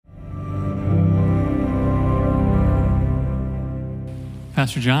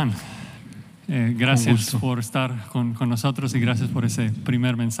Pastor John, gracias por estar con nosotros y gracias por ese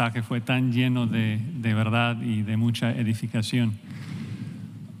primer mensaje. Fue tan lleno de verdad y de mucha edificación.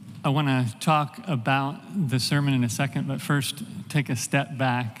 I want to talk about the sermon in a second, but first take a step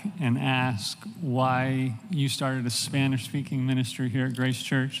back and ask why you started a Spanish-speaking ministry here at Grace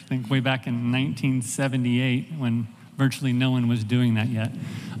Church. I think way back in 1978 when virtually no one was doing that yet.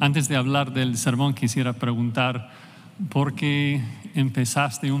 Antes de hablar del sermón, quisiera preguntar por qué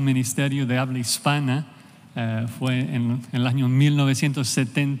empezaste un ministerio de habla hispana. Fue en el año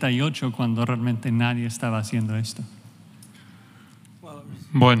 1978 cuando realmente nadie estaba haciendo esto.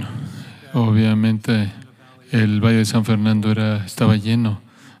 Bueno, obviamente el Valle de San Fernando estaba lleno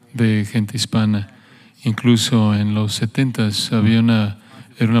de gente hispana. Incluso en los 70s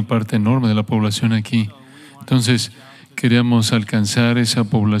era una parte enorme de la población aquí. Entonces queríamos alcanzar esa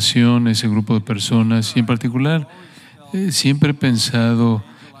población, ese grupo de personas. Y en particular, siempre he pensado,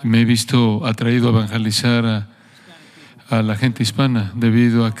 me he visto atraído a evangelizar a la gente hispana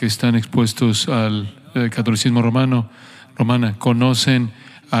debido a que están expuestos al catolicismo romana, conocen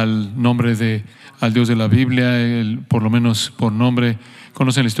al Dios de la Biblia, por lo menos por nombre,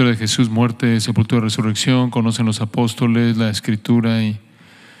 conocen la historia de Jesús, muerte, sepultura, resurrección, conocen los apóstoles, la escritura, y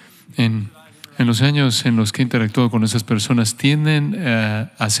en los años en los que he interactuado con esas personas tienden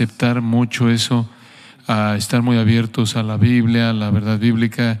a aceptar mucho eso, a estar muy abiertos a la Biblia, a la verdad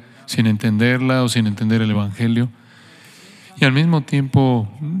bíblica, sin entenderla o sin entender el Evangelio. Y al mismo tiempo,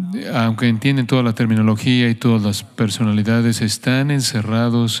 aunque entienden toda la terminología y todas las personalidades, están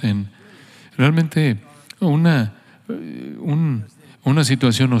encerrados en realmente una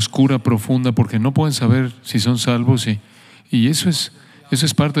situación oscura, profunda, porque no pueden saber si son salvos. Y eso es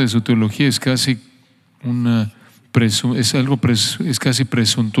parte de su teología. Es casi es casi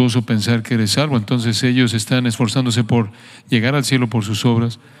presuntuoso pensar que eres salvo. Entonces ellos están esforzándose por llegar al cielo por sus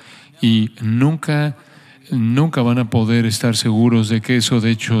obras y nunca van a poder estar seguros de que eso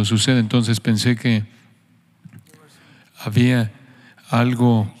de hecho sucede. Entonces pensé que había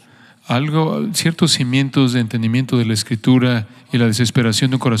ciertos cimientos de entendimiento de la Escritura y la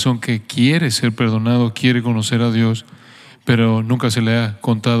desesperación de un corazón que quiere ser perdonado, quiere conocer a Dios, pero nunca se le ha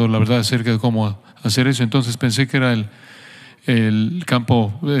contado la verdad acerca de cómo hacer eso. Entonces pensé que era el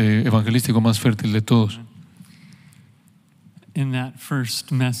campo evangelístico más fértil de todos. In that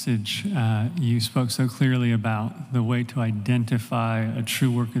first message, you spoke so clearly about the way to identify a true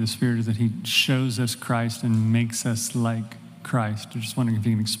work of the Spirit is that He shows us Christ and makes us like Christ. I'm just wondering if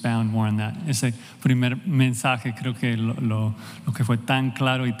you can expound more on that. Ese primer mensaje, creo que lo que fue tan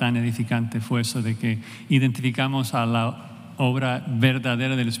claro y tan edificante fue eso de que identificamos a la obra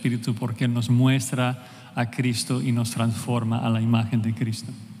verdadera del Espíritu porque nos muestra a Cristo y nos transforma a la imagen de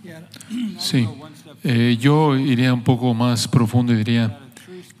Cristo. Sí, yo iría un poco más profundo y diría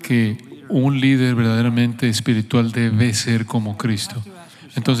que un líder verdaderamente espiritual debe ser como Cristo.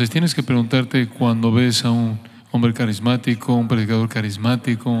 Entonces tienes que preguntarte cuando ves a un hombre carismático, un predicador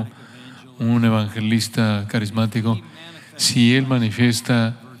carismático, un evangelista carismático, si él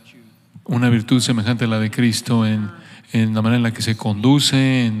manifiesta una virtud semejante a la de Cristo en la manera en la que se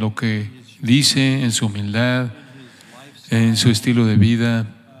conduce, en lo que dice, en su humildad, en su estilo de vida,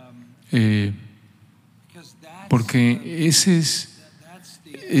 porque esa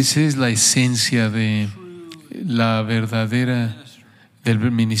es la esencia de la verdadera, del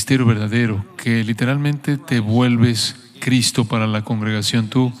ministerio verdadero, que literalmente te vuelves Cristo para la congregación.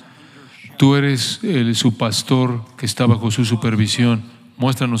 Tú eres su pastor que está bajo su supervisión.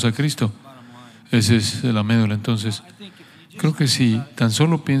 Muéstranos a Cristo. Esa es la médula. Entonces, creo que si tan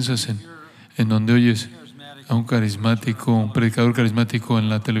solo piensas en donde oyes a un carismático, un predicador carismático en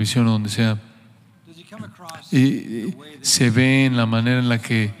la televisión o donde sea, y se ve en la manera en la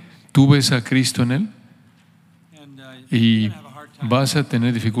que tú ves a Cristo en él, y vas a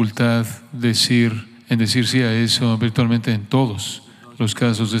tener dificultad en decir sí a eso virtualmente en todos los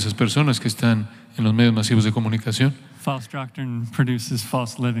casos de esas personas que están en los medios masivos de comunicación. False doctrine produces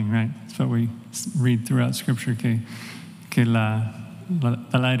false living, right? That's what we read throughout Scripture, que la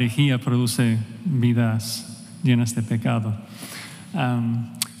herejía produce vidas llenas de pecado.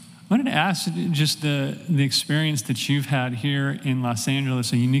 I wanted to ask just the experience that you've had here in Los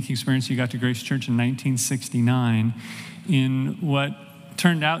Angeles, a unique experience. You got to Grace Church in 1969 in what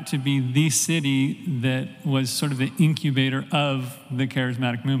turned out to be the city that was sort of the incubator of the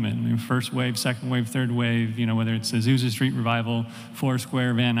charismatic movement. I mean, first wave, second wave, third wave, whether it's Azusa Street Revival,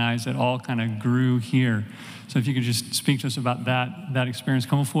 Foursquare, Van Nuys, it all kind of grew here. So if you could just speak to us about that experience.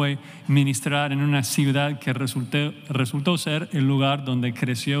 ¿Cómo fue ministrar en una ciudad que resultó ser el lugar donde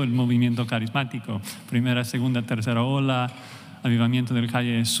creció el movimiento carismático? Primera, segunda, tercera ola. avivamiento del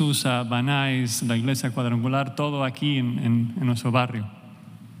calle de Susa, Banais, la iglesia cuadrangular, todo aquí en nuestro barrio.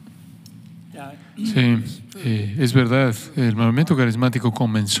 Sí, es verdad. El movimiento carismático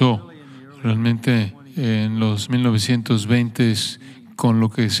comenzó realmente en los 1920s con lo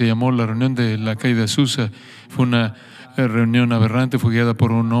que se llamó la reunión de la calle de Azusa. Fue una reunión aberrante, fue guiada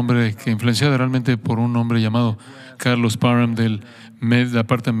por un hombre influenciada realmente por un hombre llamado Carlos Parham de la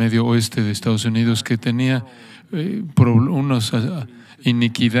parte medio oeste de Estados Unidos, que tenía unas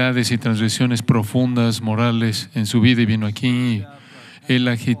iniquidades y transgresiones profundas, morales en su vida, y vino aquí. Él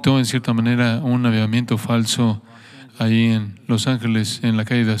agitó en cierta manera un avivamiento falso ahí en Los Ángeles, en la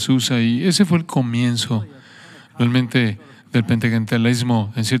calle de Azusa, y ese fue el comienzo realmente del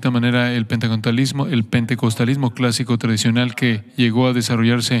pentecostalismo. En cierta manera, el pentecostalismo clásico tradicional que llegó a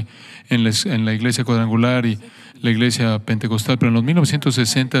desarrollarse en la iglesia cuadrangular y la iglesia pentecostal. Pero en los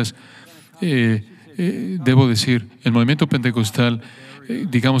 1960s, debo decir, el movimiento pentecostal,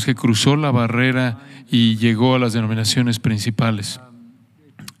 digamos que cruzó la barrera y llegó a las denominaciones principales.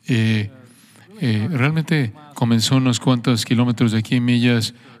 Realmente comenzó unos cuantos kilómetros de aquí,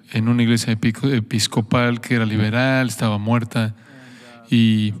 millas, en una iglesia episcopal que era liberal, estaba muerta,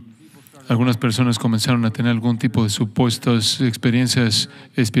 y algunas personas comenzaron a tener algún tipo de supuestas experiencias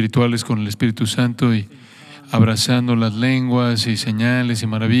espirituales con el Espíritu Santo, y abrazando las lenguas y señales y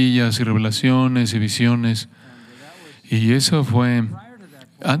maravillas y revelaciones y visiones. Y eso fue,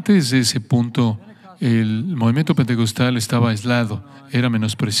 antes de ese punto, el movimiento pentecostal estaba aislado, era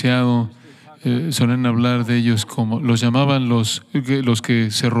menospreciado. Solían hablar de ellos como, los llamaban los que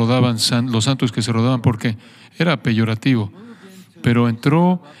se rodaban, los santos que se rodaban, porque era peyorativo. Pero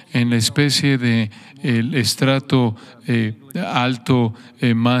entró en la especie de el estrato alto,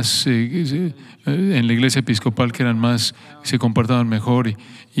 más en la iglesia episcopal, que eran más, se comportaban mejor,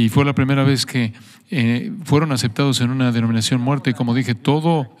 y fue la primera vez que fueron aceptados en una denominación muerta. Y como dije,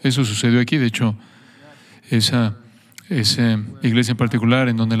 todo eso sucedió aquí. De hecho, esa iglesia en particular,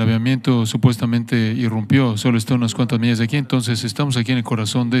 en donde el avivamiento supuestamente irrumpió, solo está unas cuantas millas de aquí. Entonces estamos aquí en el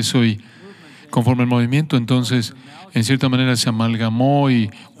corazón de eso, y conforme el movimiento, entonces, en cierta manera se amalgamó y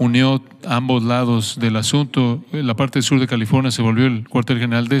unió ambos lados del asunto. La parte sur de California se volvió el cuartel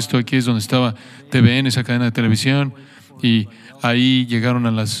general de esto. Aquí es donde estaba TVN, esa cadena de televisión, y ahí llegaron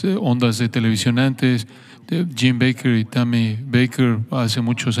a las ondas de televisión antes. Jim Bakker y Tammy Bakker hace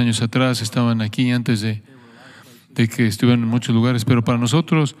muchos años atrás estaban aquí antes de que estuvieran en muchos lugares, pero para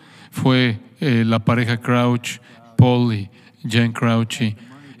nosotros fue la pareja Crouch, Paul y Jen Crouch, y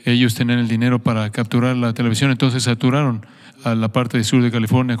ellos tenían el dinero para capturar la televisión. Entonces saturaron a la parte del sur de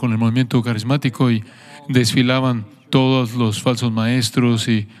California con el movimiento carismático, y desfilaban todos los falsos maestros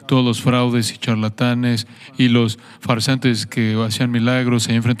y todos los fraudes y charlatanes y los farsantes que hacían milagros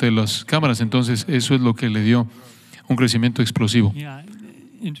ahí enfrente de las cámaras. Entonces eso es lo que le dio un crecimiento explosivo. Yeah,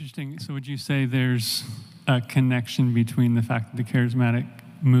 interesting. So would you say there's a connection between the fact that the charismatic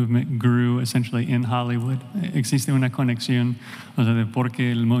movement grew essentially in Hollywood? ¿Existe una conexión, o sea, de por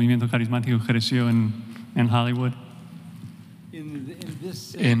qué el movimiento carismático creció en Hollywood?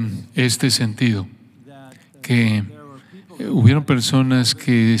 En este sentido, que hubieron personas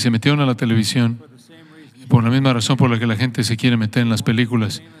que se metieron a la televisión por la misma razón por la que la gente se quiere meter en las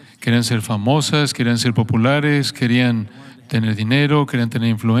películas. Querían ser famosas, querían ser populares, querían tener dinero, querían tener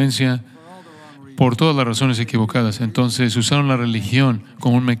influencia, por todas las razones equivocadas. Entonces usaron la religión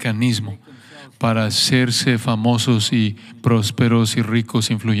como un mecanismo para hacerse famosos y prósperos y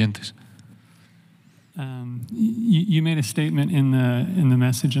ricos, influyentes. You made a statement in the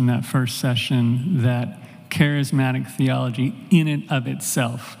message in that first session that charismatic theology in and of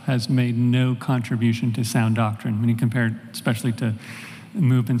itself has made no contribution to sound doctrine. When you compare it especially to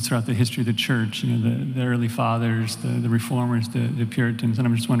movements throughout the history of the church, you know, the early fathers, the reformers, the Puritans, and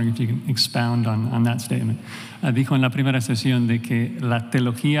I'm just wondering if you can expound on that statement. Dijo en la primera sesión de que la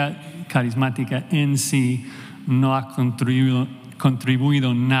teología carismática en sí no ha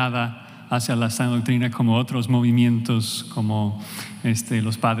contribuido nada hacia la sana doctrina como otros movimientos, como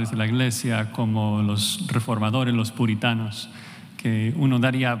los padres de la iglesia, como los reformadores, los puritanos, que uno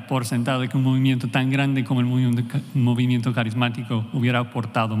daría por sentado de que un movimiento tan grande como el movimiento carismático hubiera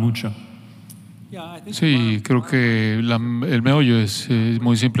aportado mucho. Sí, creo que el meollo es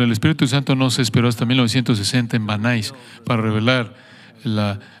muy simple. El Espíritu Santo no se esperó hasta 1960 en Banais para revelar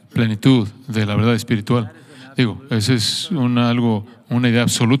la plenitud de la verdad espiritual. Digo, esa es una idea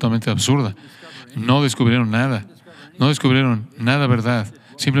absolutamente absurda. No descubrieron nada verdad.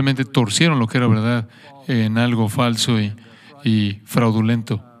 Simplemente torcieron lo que era verdad en algo falso y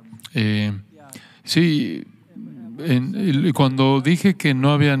fraudulento. Cuando dije que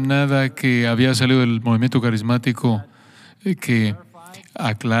no había nada que había salido del movimiento carismático que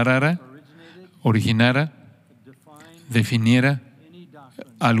aclarara, originara, definiera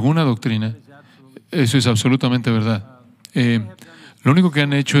alguna doctrina. Eso es absolutamente verdad. Lo único que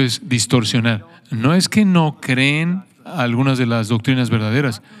han hecho es distorsionar. No es que no creen algunas de las doctrinas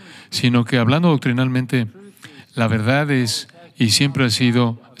verdaderas, sino que hablando doctrinalmente, la verdad es y siempre ha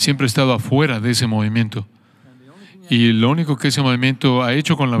estado afuera de ese movimiento. Y lo único que ese movimiento ha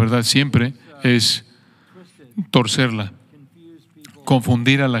hecho con la verdad siempre es torcerla,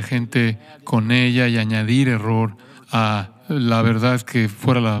 confundir a la gente con ella y añadir error a la verdad que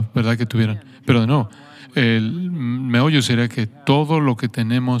fuera la verdad que tuvieran. Pero no, el meollo sería que todo lo que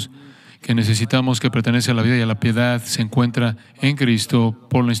tenemos, que necesitamos, que pertenece a la vida y a la piedad, se encuentra en Cristo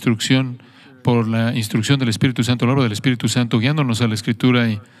por la instrucción del Espíritu Santo, la obra del Espíritu Santo, guiándonos a la Escritura.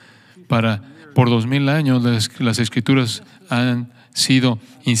 Y por 2000 años las Escrituras han sido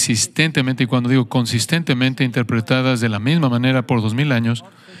insistentemente, y cuando digo consistentemente, interpretadas de la misma manera por 2000 años.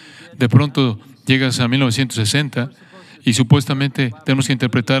 De pronto llegas a 1960 y supuestamente tenemos que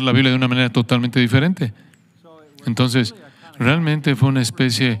interpretar la Biblia de una manera totalmente diferente. Entonces, realmente fue una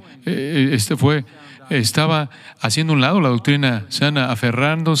especie, estaba haciendo a un lado la doctrina sana,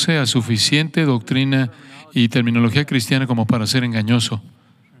 aferrándose a suficiente doctrina y terminología cristiana como para ser engañoso.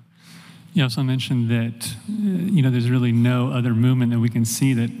 You also mentioned that, there's really no other movement that we can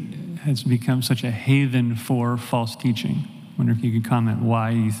see that has become such a haven for false teaching. I wonder if you could comment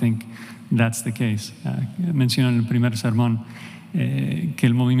why you think that's the case. Mencionó en el primer sermón que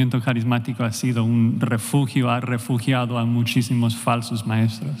el movimiento carismático ha sido un refugio, ha refugiado a muchísimos falsos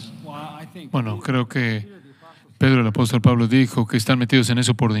maestros. Bueno, creo que Pedro, el apóstol Pablo, dijo que están metidos en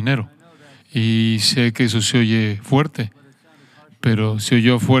eso por dinero. Y sé que eso se oye fuerte, pero se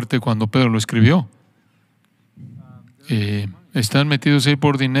oyó fuerte cuando Pedro lo escribió. Están metidos ahí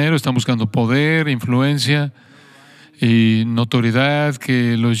por dinero, están buscando poder, influencia y notoriedad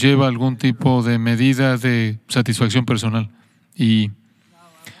que los lleva a algún tipo de medida de satisfacción personal. Y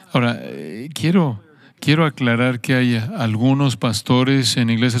ahora, quiero aclarar que hay algunos pastores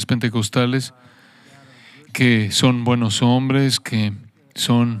en iglesias pentecostales que son buenos hombres, que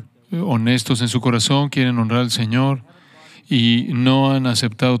son honestos en su corazón, quieren honrar al Señor y no han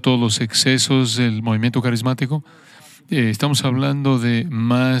aceptado todos los excesos del movimiento carismático. Estamos hablando de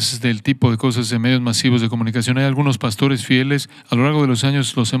más del tipo de cosas de medios masivos de comunicación. Hay algunos pastores fieles, a lo largo de los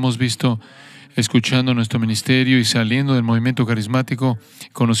años los hemos visto escuchando nuestro ministerio y saliendo del movimiento carismático.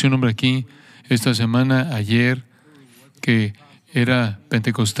 Conocí un hombre aquí esta semana, ayer, que era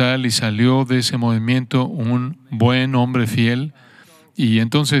pentecostal y salió de ese movimiento, un buen hombre fiel. Y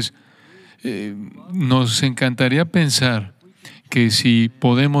entonces nos encantaría pensar que si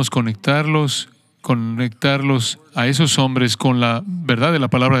podemos conectarlos a esos hombres con la verdad de la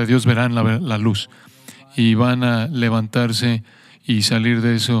palabra de Dios, verán la luz y van a levantarse y salir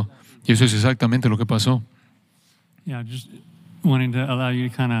de eso. Y eso es exactamente lo que pasó. Yeah, just wanting to allow you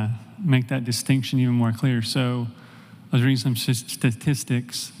to kind of make that distinction even more clear. So I was reading some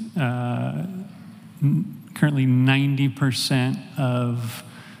statistics. Currently 90% of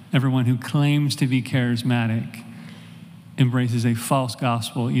everyone who claims to be charismatic embraces a false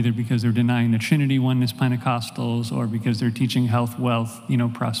gospel, either because they're denying the Trinity, oneness Pentecostals, or because they're teaching health, wealth,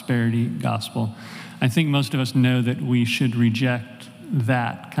 prosperity gospel. I think most of us know that we should reject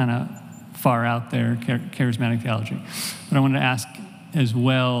that kind of far out there charismatic theology. But I wanted to ask as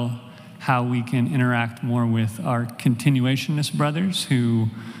well how we can interact more with our continuationist brothers who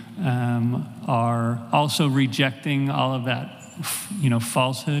are also rejecting all of that,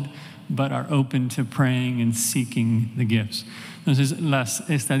 falsehood, but are open to praying and seeking the gifts. Entonces, las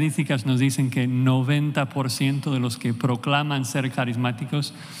estadísticas nos dicen que 90% de los que proclaman ser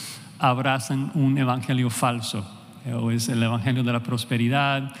carismáticos abrazan un evangelio falso. O es el evangelio de la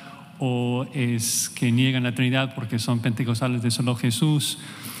prosperidad, o es que niegan la Trinidad porque son pentecostales de solo Jesús.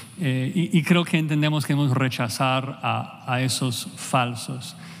 Y creo que entendemos que debemos rechazar a esos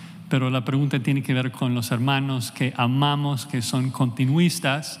falsos. Pero la pregunta tiene que ver con los hermanos que amamos, que son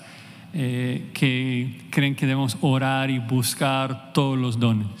continuistas, que creen que debemos orar y buscar todos los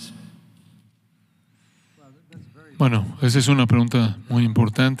dones. Bueno, esa es una pregunta muy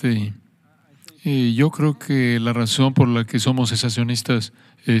importante y yo creo que la razón por la que somos cesacionistas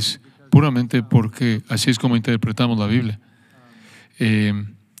es puramente porque así es como interpretamos la Biblia.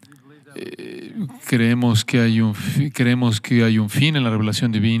 Creemos que hay un fin en la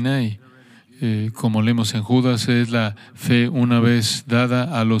revelación divina y como leemos en Judas, es la fe una vez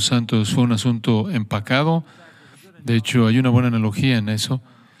dada a los santos, fue un asunto empacado. De hecho, hay una buena analogía en eso.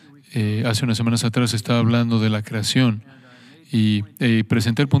 Hace unas semanas atrás estaba hablando de la creación y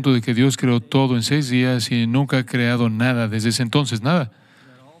presenté el punto de que Dios creó todo en 6 días y nunca ha creado nada desde ese entonces, nada.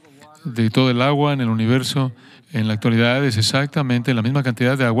 De todo el agua en el universo, en la actualidad es exactamente la misma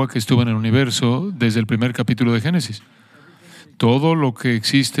cantidad de agua que estuvo en el universo desde el primer capítulo de Génesis. Todo lo que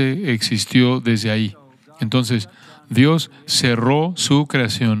existe existió desde ahí. Entonces, Dios cerró su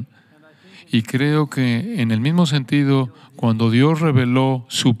creación y creo que en el mismo sentido, cuando Dios reveló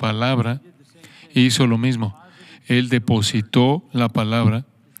su palabra, hizo lo mismo. Él depositó la palabra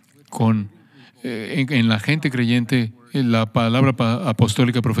en la gente creyente, la palabra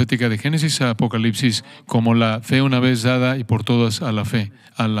apostólica profética de Génesis a Apocalipsis, como la fe una vez dada y por todas a la fe,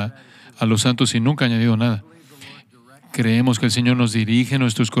 a los santos y nunca ha añadido nada. Creemos que el Señor nos dirige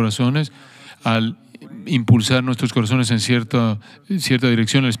nuestros corazones al impulsar nuestros corazones en cierta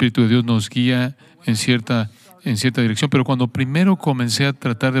dirección. El Espíritu de Dios nos guía en cierta dirección. Pero cuando primero comencé a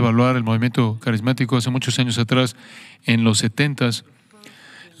tratar de evaluar el movimiento carismático hace muchos años atrás, en los 70s,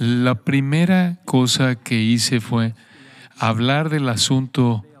 la primera cosa que hice fue hablar del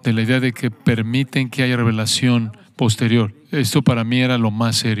asunto, de la idea de que permiten que haya revelación posterior. Esto para mí era lo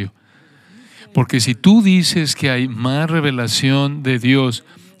más serio. Porque si tú dices que hay más revelación de Dios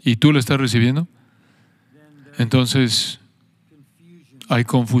y tú la estás recibiendo, entonces hay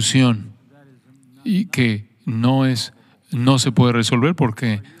confusión y que no se puede resolver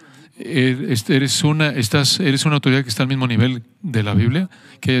porque eres una autoridad que está al mismo nivel de la Biblia,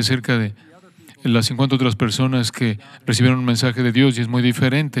 que hay acerca de las 50 otras personas que recibieron un mensaje de Dios y es muy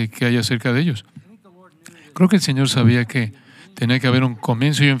diferente que hay acerca de ellos. Creo que el Señor sabía que tenía que haber un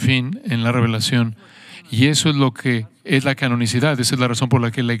comienzo y un fin en la revelación, y eso es lo que es la canonicidad. Esa es la razón por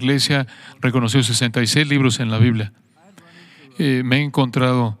la que la Iglesia reconoció 66 libros en la Biblia. Me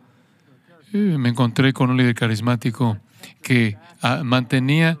encontré con un líder carismático que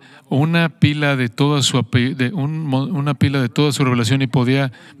mantenía una pila de toda su revelación y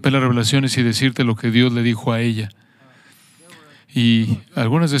podía ver las revelaciones y decirte lo que Dios le dijo a ella. Y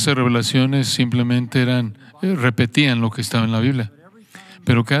algunas de esas revelaciones simplemente repetían lo que estaba en la Biblia.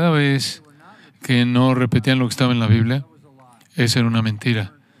 Pero cada vez que no repetían lo que estaba en la Biblia, esa era una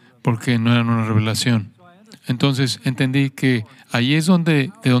mentira, porque no era una revelación. Entonces entendí que ahí es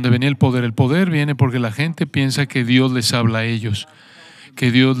de donde venía el poder. El poder viene porque la gente piensa que Dios les habla a ellos,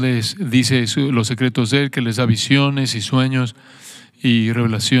 que Dios les dice los secretos de Él, que les da visiones y sueños y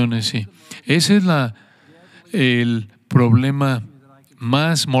revelaciones. Y ese es el problema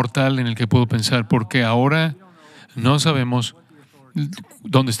más mortal en el que puedo pensar, porque ahora no sabemos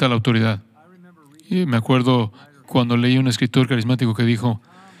dónde está la autoridad. Y me acuerdo cuando leí un escritor carismático que dijo: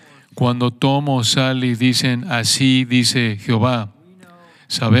 cuando Tomo o Sally dicen así dice Jehová,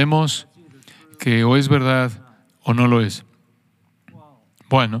 sabemos que o es verdad o no lo es.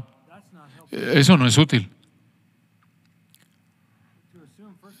 Bueno, eso no es útil.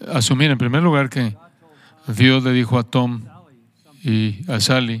 Asumir en primer lugar que Dios le dijo a Tom y a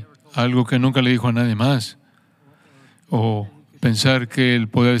Sally algo que nunca le dijo a nadie más, o pensar que Él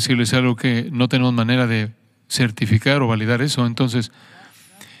podía decirles algo que no tenemos manera de certificar o validar eso. Entonces,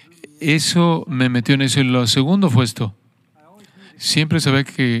 eso me metió en eso. Y lo segundo fue esto. Siempre sabía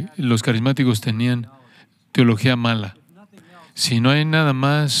que los carismáticos tenían teología mala. Si no hay nada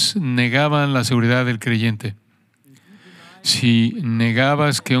más, negaban la seguridad del creyente. Si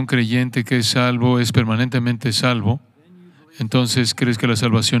negabas que un creyente que es salvo es permanentemente salvo, entonces crees que la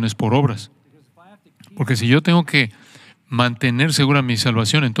salvación es por obras. Porque si yo tengo que mantener segura mi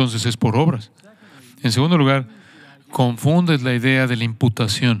salvación, entonces es por obras. En segundo lugar, confundes la idea de la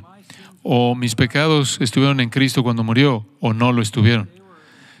imputación. O mis pecados estuvieron en Cristo cuando murió, o no lo estuvieron.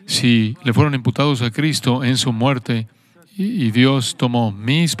 Si le fueron imputados a Cristo en su muerte, y Dios tomó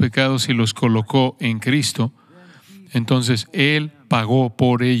mis pecados y los colocó en Cristo, entonces Él pagó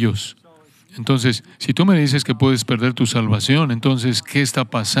por ellos. Entonces, si tú me dices que puedes perder tu salvación, entonces, ¿qué está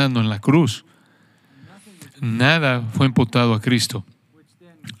pasando en la cruz? Nada fue imputado a Cristo,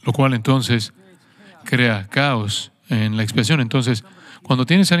 lo cual entonces crea caos en la expiación. Entonces, cuando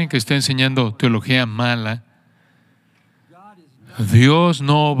tienes a alguien que está enseñando teología mala, Dios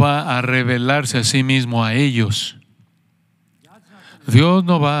no va a revelarse a sí mismo a ellos. Dios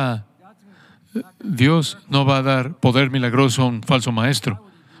no va a dar poder milagroso a un falso maestro.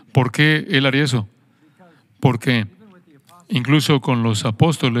 ¿Por qué Él haría eso? Porque incluso con los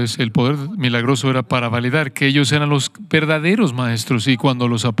apóstoles, el poder milagroso era para validar que ellos eran los verdaderos maestros, y cuando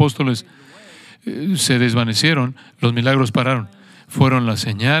los apóstoles se desvanecieron, los milagros pararon. Fueron las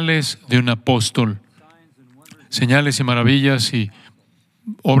señales de un apóstol, señales y maravillas y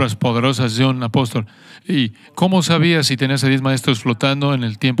obras poderosas de un apóstol. ¿Y cómo sabías si tenías a 10 maestros flotando en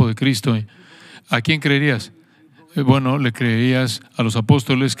el tiempo de Cristo? ¿A quién creerías? Bueno, le creías a los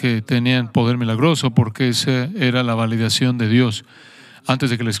apóstoles que tenían poder milagroso porque esa era la validación de Dios antes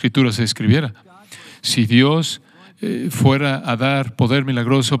de que la Escritura se escribiera. Si Dios fuera a dar poder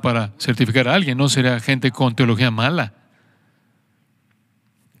milagroso para certificar a alguien, no sería gente con teología mala.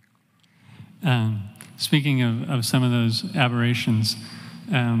 Speaking of some of those aberrations,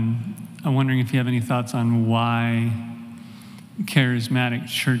 I'm wondering if you have any thoughts on why charismatic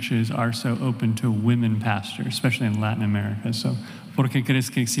churches are so open to women pastors, especially in Latin America. So, ¿por qué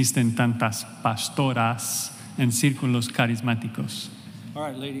crees que existen tantas pastoras en círculos carismáticos? All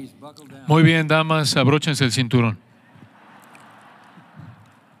right, ladies, buckle down. Muy bien, damas, abróchense el cinturón.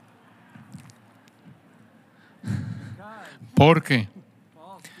 Porque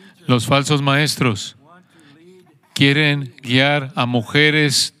los falsos maestros quieren guiar a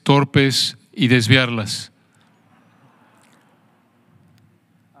mujeres torpes y desviarlas.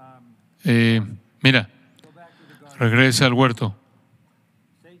 Mira, regresa al huerto.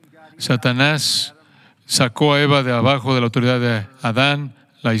 Satanás sacó a Eva de abajo de la autoridad de Adán,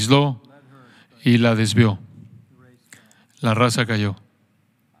 la aisló y la desvió. La raza cayó.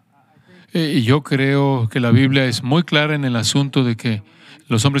 Y yo creo que la Biblia es muy clara en el asunto de que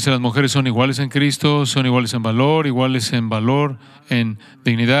los hombres y las mujeres son iguales en Cristo, son iguales en valor, en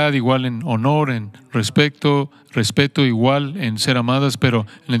dignidad, igual en honor, en respeto, igual en ser amadas, pero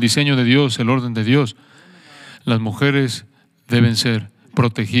en el diseño de Dios, el orden de Dios, las mujeres deben ser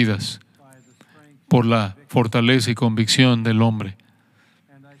protegidas por la fortaleza y convicción del hombre.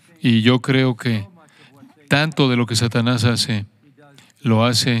 Y yo creo que tanto de lo que Satanás hace, lo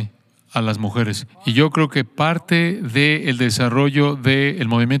hace a las mujeres. Y yo creo que parte del desarrollo del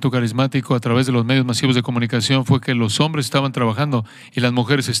movimiento carismático a través de los medios masivos de comunicación fue que los hombres estaban trabajando y las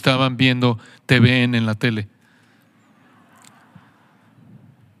mujeres estaban viendo TVN en la tele.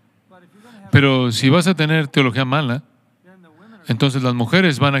 Pero si vas a tener teología mala, entonces las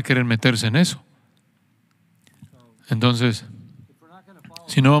mujeres van a querer meterse en eso. Entonces,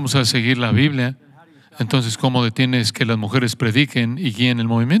 si no vamos a seguir la Biblia, entonces ¿cómo detienes que las mujeres prediquen y guíen el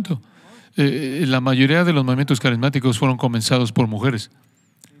movimiento? La mayoría de los movimientos carismáticos fueron comenzados por mujeres.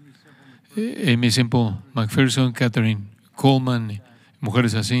 Amy Semple McPherson, Catherine Coleman,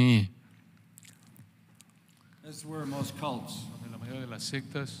 mujeres así.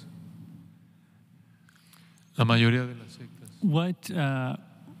 La mayoría de las sectas.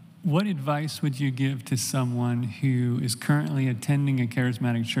 What advice would you give to someone who is currently attending a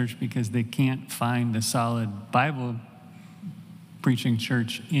charismatic church because they can't find a solid Bible preaching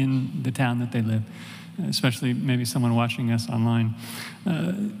church in the town that they live, especially maybe someone watching us online?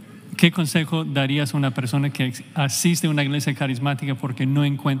 ¿Qué consejo darías a una persona que asiste a una iglesia carismática porque no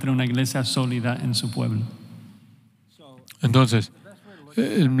encuentra una iglesia sólida en su pueblo? Entonces,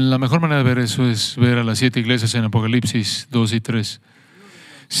 la mejor manera de ver eso es ver a las 7 iglesias en Apocalipsis 2 y 3.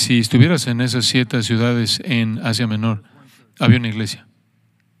 Si estuvieras en esas 7 ciudades en Asia Menor, había una iglesia.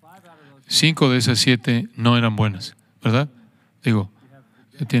 5 de esas 7 no eran buenas, ¿verdad? Digo,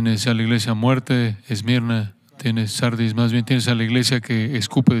 tienes a la iglesia muerte, Esmirna, tienes Sardis, más bien tienes a la iglesia que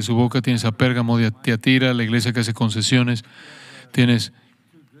escupe de su boca, tienes a Pérgamo, Tiatira, la iglesia que hace concesiones, tienes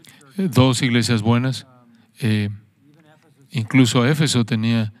 2 iglesias buenas, incluso Éfeso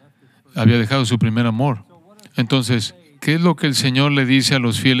había dejado su primer amor. Entonces, ¿qué es lo que el Señor le dice a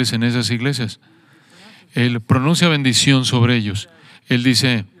los fieles en esas iglesias? Él pronuncia bendición sobre ellos. Él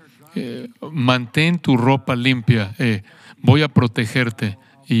dice, mantén tu ropa limpia, voy a protegerte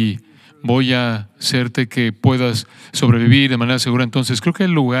y voy a hacerte que puedas sobrevivir de manera segura. Entonces, creo que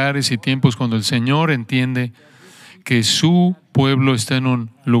hay lugares y tiempos cuando el Señor entiende que su pueblo está en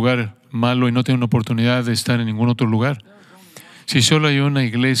un lugar malo y no tiene una oportunidad de estar en ningún otro lugar. Si solo hay una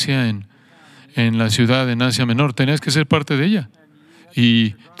iglesia en la ciudad en Asia Menor, tenías que ser parte de ella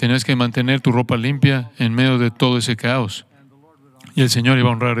y tenías que mantener tu ropa limpia en medio de todo ese caos. Y el Señor iba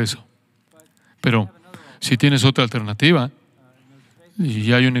a honrar eso. Pero si tienes otra alternativa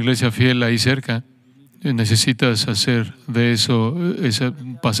y hay una iglesia fiel ahí cerca, necesitas hacer de eso,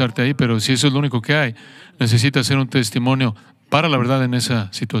 pasarte ahí, pero si eso es lo único que hay, necesitas hacer un testimonio para la verdad en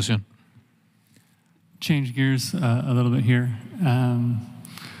esa situación. Change gears a little bit here.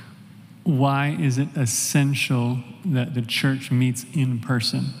 Why is it essential that the church meets in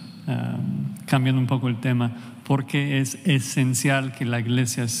person? Cambiando un poco el tema, ¿por qué es esencial que la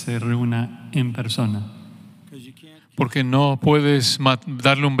iglesia se reúna en persona? Porque no puedes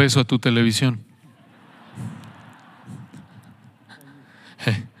darle un beso a tu televisión.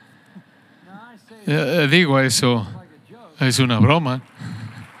 Digo, eso es una broma.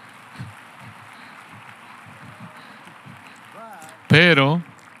 Pero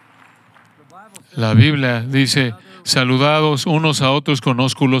La Biblia dice, saludados unos a otros con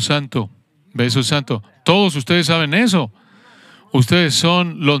ósculo santo, beso santo. Todos ustedes saben eso. Ustedes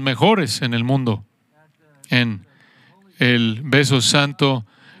son los mejores en el mundo. En el beso santo,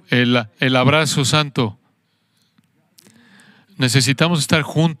 el abrazo santo. Necesitamos estar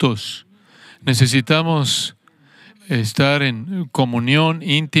juntos. Necesitamos estar en comunión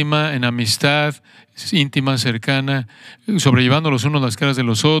íntima, en amistad íntima, cercana, sobrellevando los unos las caras de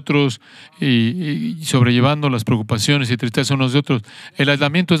los otros y sobrellevando las preocupaciones y tristezas unos de otros. El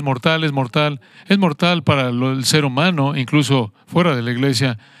aislamiento es mortal, es mortal para el ser humano, incluso fuera de la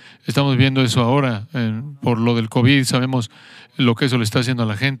iglesia. Estamos viendo eso ahora por lo del COVID, sabemos lo que eso le está haciendo a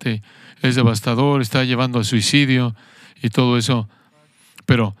la gente. Es devastador, está llevando a suicidio y todo eso.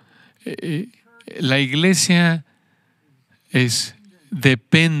 Pero la iglesia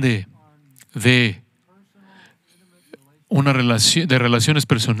depende de una relación, de relaciones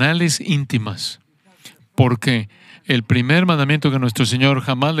personales íntimas, porque el primer mandamiento que nuestro Señor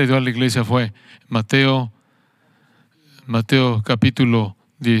jamás le dio a la iglesia fue Mateo capítulo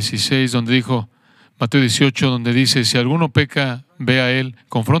 16, donde dijo, Mateo 18, donde dice, si alguno peca, ve a él,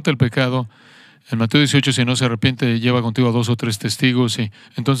 confronta el pecado. En Mateo 18, si no se arrepiente, lleva contigo a 2 o 3 testigos. Y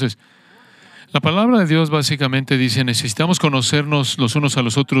entonces, la palabra de Dios básicamente dice, necesitamos conocernos los unos a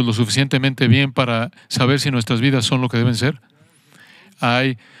los otros lo suficientemente bien para saber si nuestras vidas son lo que deben ser.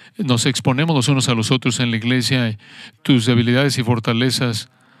 Nos exponemos los unos a los otros en la iglesia. Y tus debilidades y fortalezas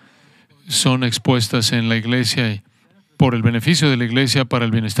son expuestas en la iglesia y por el beneficio de la iglesia, para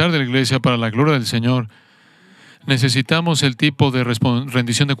el bienestar de la iglesia, para la gloria del Señor. Necesitamos el tipo de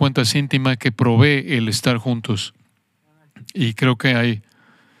rendición de cuentas íntima que provee el estar juntos. Y creo que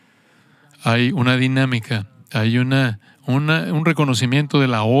hay una dinámica, hay un reconocimiento de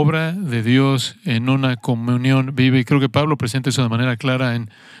la obra de Dios en una comunión viva. Y creo que Pablo presenta eso de manera clara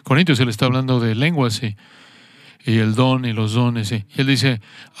en Corintios. Él está hablando de lenguas y el don y los dones. Y él dice,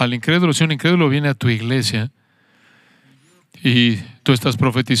 al incrédulo, si un incrédulo viene a tu iglesia y tú estás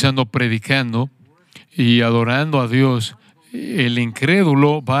profetizando, predicando y adorando a Dios, el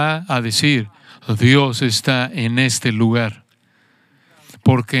incrédulo va a decir, Dios está en este lugar.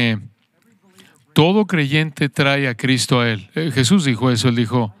 Porque todo creyente trae a Cristo a él. Jesús dijo eso, él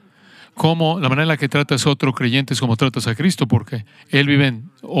dijo, la manera en la que tratas a otro creyente es como tratas a Cristo, porque él vive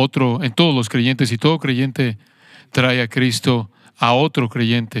en todos los creyentes y todo creyente trae a Cristo a otro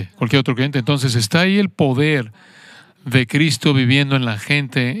creyente, cualquier otro creyente. Entonces está ahí el poder de Cristo viviendo en la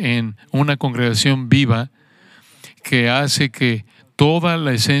gente, en una congregación viva que hace que toda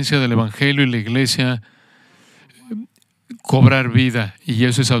la esencia del Evangelio y la iglesia cobrar vida, y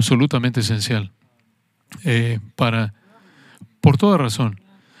eso es absolutamente esencial. Por toda razón,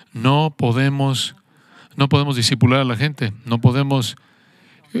 no podemos discipular a la gente, no podemos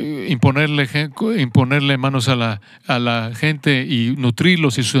imponerle manos a la gente y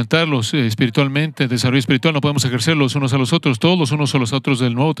nutrirlos y sustentarlos espiritualmente, desarrollo espiritual. No podemos ejercer los unos a los otros. Todos los unos a los otros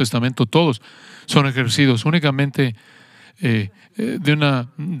del Nuevo Testamento, todos son ejercidos únicamente en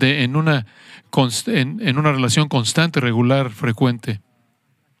una relación constante, regular, frecuente.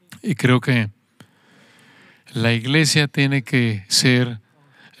 Y creo que la iglesia tiene que ser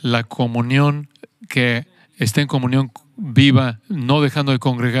la comunión que esté en comunión viva, no dejando de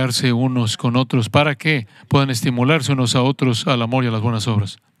congregarse unos con otros, para que puedan estimularse unos a otros al amor y a las buenas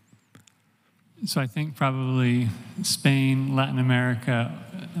obras. So I think probably Spain, Latin America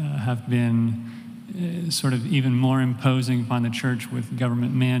have been sort of even more imposing upon the church with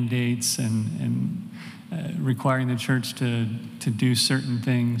government mandates and requiring the church to do certain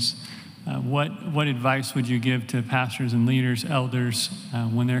things. What advice would you give to pastors and leaders, elders,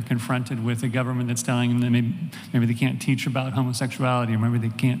 when they're confronted with a government that's telling them that maybe they can't teach about homosexuality, or maybe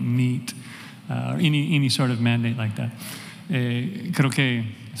they can't meet, or any sort of mandate like that? Creo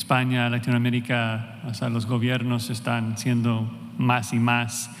que España, Latinoamérica, o sea, los gobiernos están siendo más y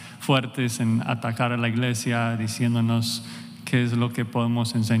más fuertes en atacar a la iglesia, diciéndonos qué es lo que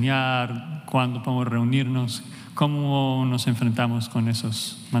podemos enseñar, cuándo podemos reunirnos. ¿Cómo nos enfrentamos con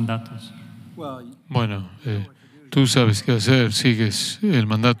esos mandatos? Bueno, tú sabes qué hacer, sigues el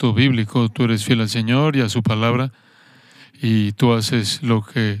mandato bíblico, tú eres fiel al Señor y a su palabra, y tú haces lo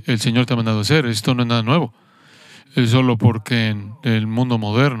que el Señor te ha mandado hacer. Esto no es nada nuevo, es solo porque en el mundo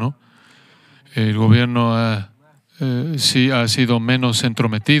moderno el gobierno ha sido menos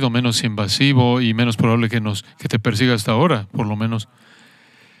entrometido, menos invasivo y menos probable que te persiga hasta ahora, por lo menos.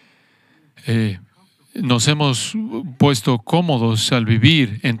 Nos hemos puesto cómodos al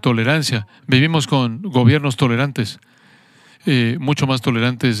vivir en tolerancia. Vivimos con gobiernos tolerantes, mucho más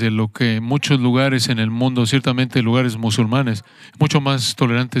tolerantes de lo que muchos lugares en el mundo, ciertamente lugares musulmanes, mucho más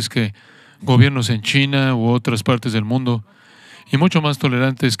tolerantes que gobiernos en China u otras partes del mundo, y mucho más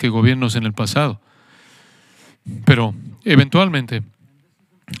tolerantes que gobiernos en el pasado. Pero eventualmente,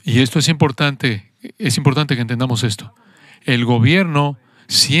 y esto es importante que entendamos esto, el gobierno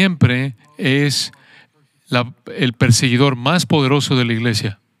siempre es el perseguidor más poderoso de la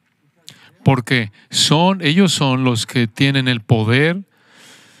iglesia, porque ellos son los que tienen el poder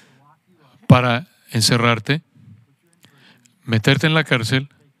para encerrarte, meterte en la cárcel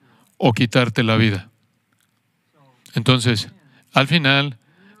o quitarte la vida. Entonces, al final,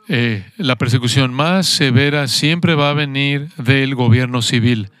 la persecución más severa siempre va a venir del gobierno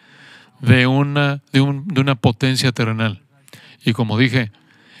civil, de una potencia terrenal. Y como dije,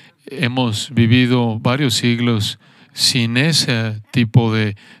 hemos vivido varios siglos sin ese tipo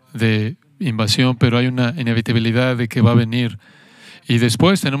de invasión, pero hay una inevitabilidad de que va a venir. Y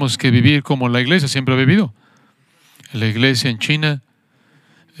después tenemos que vivir como la iglesia siempre ha vivido. La iglesia en China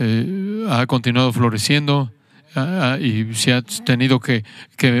ha continuado floreciendo y se ha tenido que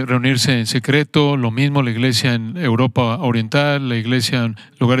reunirse en secreto. Lo mismo la iglesia en Europa Oriental, la iglesia en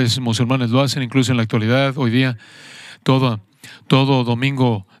lugares musulmanes lo hacen, incluso en la actualidad, hoy día. Todo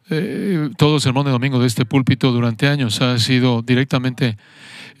domingo, todo sermón de domingo de este púlpito durante años ha sido directamente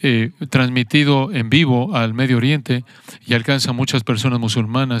transmitido en vivo al Medio Oriente y alcanza a muchas personas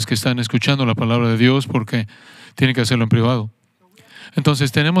musulmanas que están escuchando la palabra de Dios porque tienen que hacerlo en privado.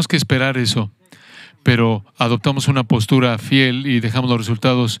 Entonces tenemos que esperar eso, pero adoptamos una postura fiel y dejamos los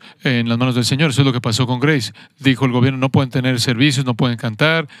resultados en las manos del Señor. Eso es lo que pasó con Grace. Dijo el gobierno, no pueden tener servicios, no pueden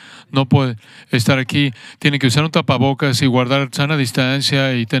cantar, no pueden estar aquí, tienen que usar un tapabocas y guardar sana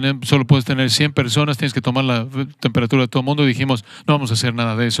distancia y solo puedes tener 100 personas, tienes que tomar la temperatura de todo el mundo. Y dijimos, no vamos a hacer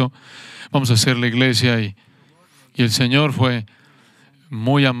nada de eso, vamos a hacer la iglesia. Y el Señor fue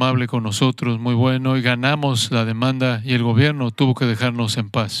muy amable con nosotros, muy bueno, y ganamos la demanda y el gobierno tuvo que dejarnos en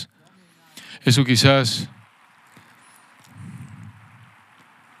paz. Eso quizás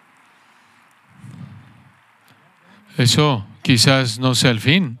no sea el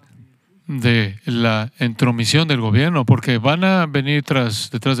fin de la intromisión del gobierno, porque van a venir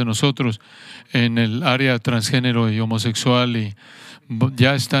detrás de nosotros en el área transgénero y homosexual y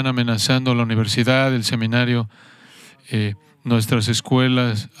ya están amenazando la universidad, el seminario, nuestras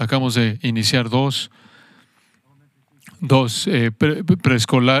escuelas. Acabamos de iniciar dos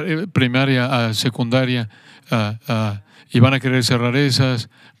preescolar, primaria a secundaria, y van a querer cerrar esas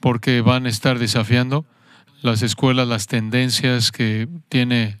porque van a estar desafiando las escuelas, las tendencias que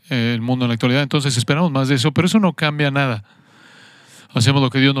tiene el mundo en la actualidad. Entonces esperamos más de eso, pero eso no cambia nada. Hacemos lo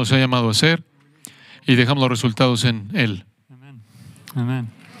que Dios nos ha llamado a hacer y dejamos los resultados en Él. Amen. Amen.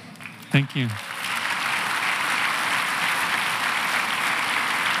 Thank you.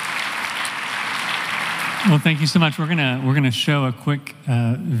 Well, thank you so much. We're gonna show a quick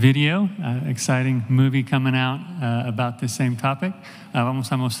video, exciting movie coming out about the same topic.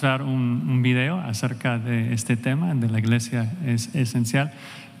 Vamos a mostrar un video acerca de este tema, de la iglesia es esencial.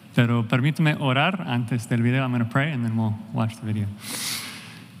 Pero permíteme orar antes del video. I'm going to pray and then we'll watch the video.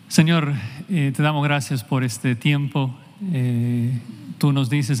 Señor, te damos gracias por este tiempo. Tú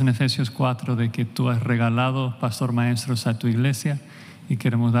nos dices en Efesios 4 de que tú has regalado pastor maestros a tu iglesia. Y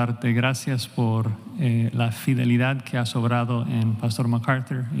queremos darte gracias por la fidelidad que has obrado en Pastor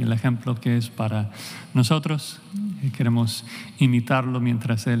MacArthur y el ejemplo que es para nosotros. Y queremos imitarlo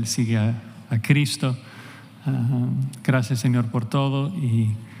mientras él sigue a Cristo. Gracias, Señor, por todo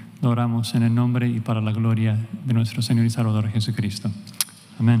y lo oramos en el nombre y para la gloria de nuestro Señor y Salvador Jesucristo.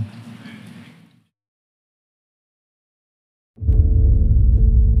 Amén.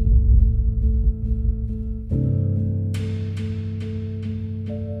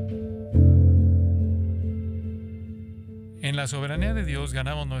 En la soberanía de Dios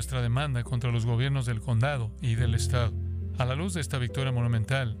ganamos nuestra demanda contra los gobiernos del condado y del estado. A la luz de esta victoria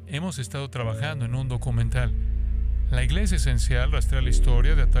monumental, hemos estado trabajando en un documental. La Iglesia Esencial rastrea la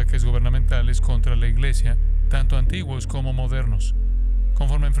historia de ataques gubernamentales contra la Iglesia, tanto antiguos como modernos.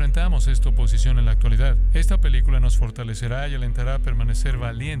 Conforme enfrentamos esta oposición en la actualidad, esta película nos fortalecerá y alentará a permanecer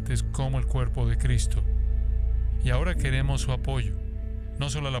valientes como el cuerpo de Cristo. Y ahora queremos su apoyo. No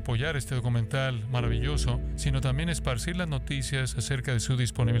solo al apoyar este documental maravilloso, sino también esparcir las noticias acerca de su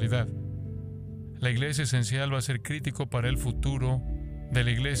disponibilidad. La Iglesia Esencial va a ser crítico para el futuro de la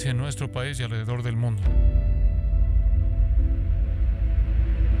Iglesia en nuestro país y alrededor del mundo.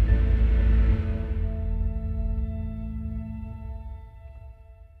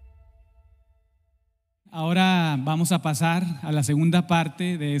 Ahora vamos a pasar a la segunda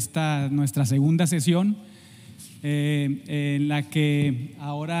parte de nuestra segunda sesión, en la que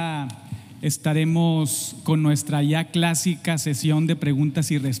ahora estaremos con nuestra ya clásica sesión de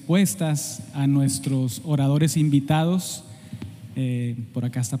preguntas y respuestas a nuestros oradores invitados. Por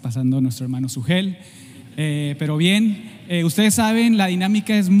acá está pasando nuestro hermano Sugel. Pero bien, ustedes saben, la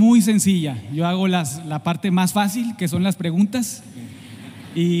dinámica es muy sencilla. Yo hago la parte más fácil, que son las preguntas,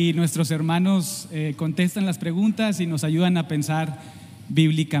 y nuestros hermanos contestan las preguntas y nos ayudan a pensar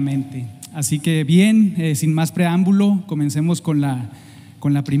bíblicamente. Así que bien, sin más preámbulo, comencemos con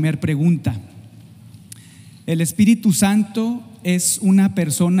la primera pregunta. ¿El Espíritu Santo es una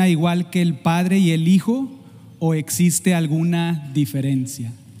persona igual que el Padre y el Hijo o existe alguna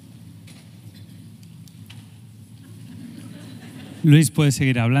diferencia? Luis puede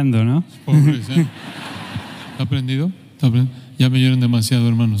seguir hablando, ¿no? Pobres, ¿eh? ¿Ha aprendido? Ya me oyeron demasiado,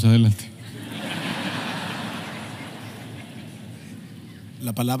 hermanos. Adelante.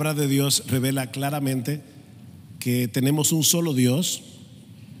 La palabra de Dios revela claramente que tenemos un solo Dios,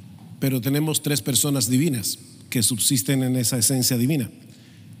 pero tenemos tres personas divinas que subsisten en esa esencia divina.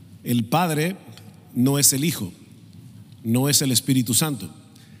 El Padre no es el Hijo, no es el Espíritu Santo.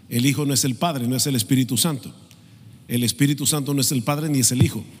 El Hijo no es el Padre, no es el Espíritu Santo. El Espíritu Santo no es el Padre ni es el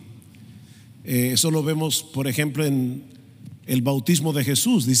Hijo. Eso lo vemos, por ejemplo, en el bautismo de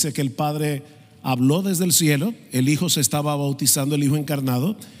Jesús. Dice que el Padre habló desde el cielo, el Hijo se estaba bautizando, el Hijo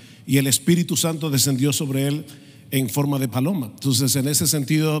encarnado, y el Espíritu Santo descendió sobre él en forma de paloma. Entonces, en ese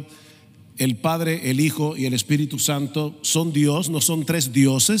sentido, el Padre, el Hijo y el Espíritu Santo son Dios, no son tres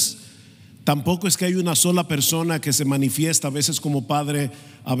dioses. Tampoco es que hay una sola persona que se manifiesta a veces como Padre,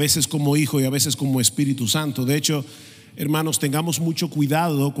 a veces como Hijo y a veces como Espíritu Santo. De hecho, hermanos, tengamos mucho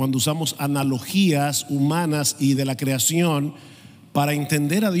cuidado cuando usamos analogías humanas y de la creación para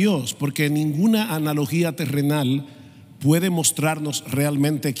entender a Dios, porque ninguna analogía terrenal puede mostrarnos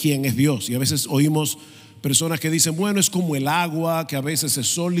realmente quién es Dios. Y a veces oímos personas que dicen, bueno, es como el agua, que a veces es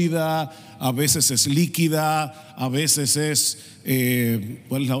sólida, a veces es líquida, a veces es,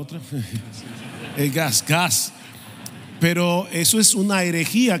 ¿cuál es la otra? El gas. Pero eso es una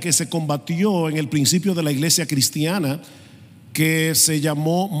herejía que se combatió en el principio de la iglesia cristiana, que se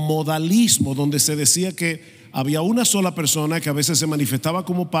llamó modalismo, donde se decía que había una sola persona que a veces se manifestaba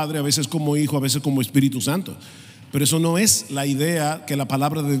como Padre, a veces como Hijo, a veces como Espíritu Santo. Pero eso no es la idea que la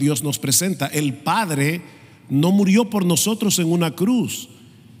palabra de Dios nos presenta. El Padre no murió por nosotros en una cruz,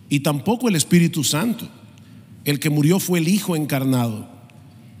 y tampoco el Espíritu Santo. El que murió fue el Hijo encarnado.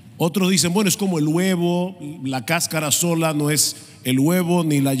 Otros dicen, bueno, es como el huevo, la cáscara sola no es el huevo,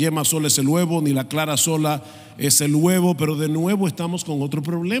 ni la yema sola es el huevo, ni la clara sola es el huevo. Pero de nuevo estamos con otro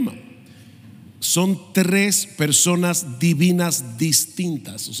problema. Son tres personas divinas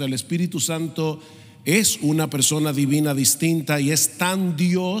distintas. O sea, el Espíritu Santo es una persona divina distinta y es tan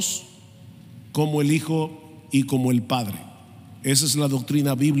Dios como el Hijo y como el Padre. Esa es la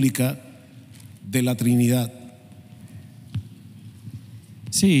doctrina bíblica de la Trinidad.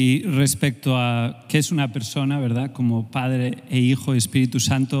 Sí, respecto a qué es una persona, ¿verdad? Como Padre e Hijo y Espíritu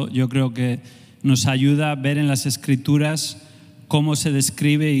Santo, yo creo que nos ayuda a ver en las Escrituras cómo se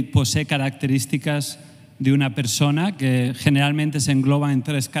describe y posee características de una persona, que generalmente se engloban en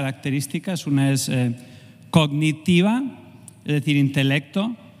tres características. Una es cognitiva, es decir,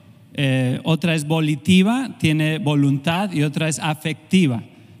 intelecto. Otra es volitiva, tiene voluntad, y otra es afectiva,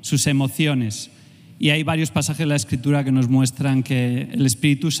 sus emociones. Y hay varios pasajes de la Escritura que nos muestran que el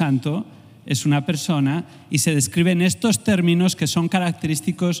Espíritu Santo es una persona y se describe en estos términos que son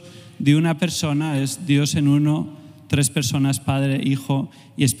característicos de una persona: es Dios en uno, tres personas, Padre, Hijo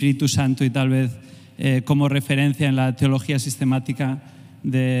y Espíritu Santo. Y tal vez como referencia en la teología sistemática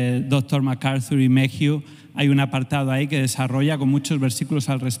de Dr. MacArthur y Mayhew hay un apartado ahí que desarrolla con muchos versículos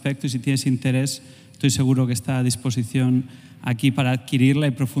al respecto, y si tienes interés estoy seguro que está a disposición aquí para adquirirla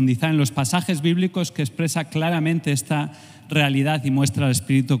y profundizar en los pasajes bíblicos que expresa claramente esta realidad y muestra al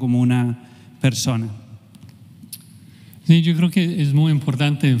Espíritu como una persona. Sí, yo creo que es muy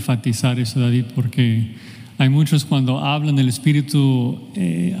importante enfatizar eso, David, porque hay muchos cuando hablan del Espíritu,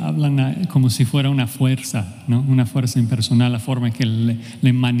 hablan como si fuera una fuerza, ¿no? Una fuerza impersonal, la forma en que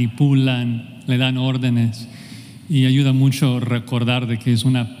le manipulan, le dan órdenes, y ayuda mucho recordar de que es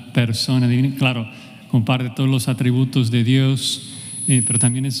una persona divina. Claro, comparte todos los atributos de Dios, pero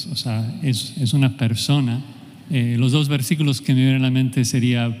también es una persona. Los dos versículos que me vienen a la mente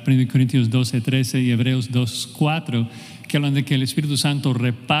sería 1 Corintios 12:13 y Hebreos 2:4, que hablan de que el Espíritu Santo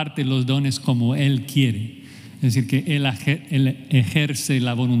reparte los dones como Él quiere. Es decir, que Él ejerce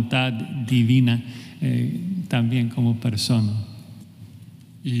la voluntad divina también como persona.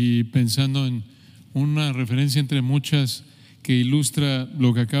 Y pensando en una referencia entre muchas que ilustra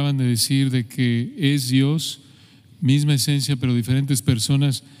lo que acaban de decir de que es Dios, misma esencia pero diferentes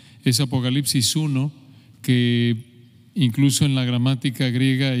personas, es Apocalipsis 1, que incluso en la gramática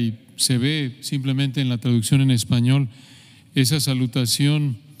griega y se ve simplemente en la traducción en español, esa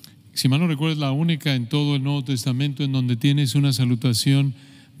salutación, si mal no recuerdo, es la única en todo el Nuevo Testamento en donde tienes una salutación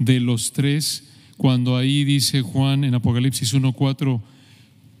de los tres, cuando ahí dice Juan en Apocalipsis 1, 4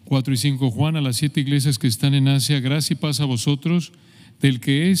 y 5, Juan, a las 7 iglesias que están en Asia, gracia y paz a vosotros, del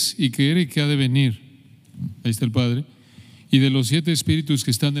que es y que era y que ha de venir, ahí está el Padre, y de los 7 espíritus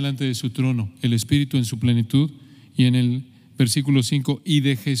que están delante de su trono, el Espíritu en su plenitud, y en el versículo 5, y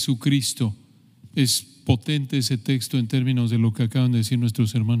de Jesucristo. Es potente ese texto en términos de lo que acaban de decir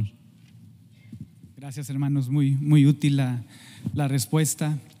nuestros hermanos. Gracias, hermanos, muy útil la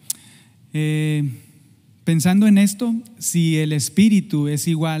respuesta. Pensando en esto, si el Espíritu es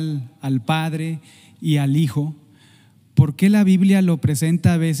igual al Padre y al Hijo, ¿por qué la Biblia lo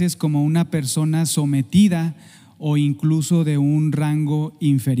presenta a veces como una persona sometida o incluso de un rango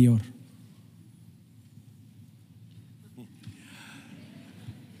inferior?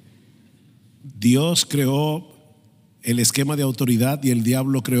 Dios creó el esquema de autoridad y el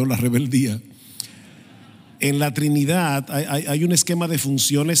diablo creó la rebeldía. En la Trinidad hay un esquema de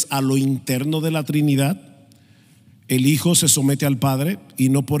funciones a lo interno de la Trinidad. El Hijo se somete al Padre y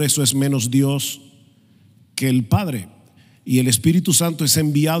no por eso es menos Dios que el Padre. Y el Espíritu Santo es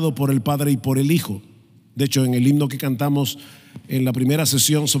enviado por el Padre y por el Hijo. De hecho, en el himno que cantamos en la primera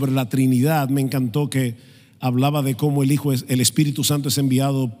sesión sobre la Trinidad, me encantó que hablaba de cómo el Espíritu Santo es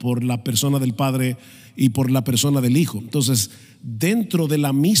enviado por la persona del Padre y por la persona del Hijo. Entonces, dentro de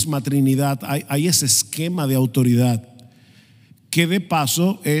la misma Trinidad hay ese esquema de autoridad, que de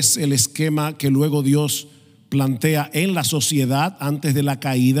paso es el esquema que luego Dios plantea en la sociedad antes de la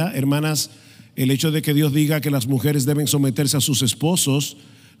caída. Hermanas, el hecho de que Dios diga que las mujeres deben someterse a sus esposos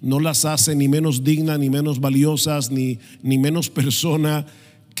no las hace ni menos dignas, ni menos valiosas, ni menos persona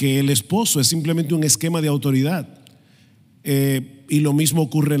que el esposo. Es simplemente un esquema de autoridad. Y lo mismo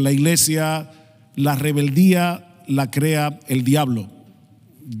ocurre en la iglesia. La rebeldía la crea el diablo.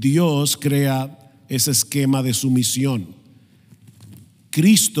 Dios crea ese esquema de sumisión.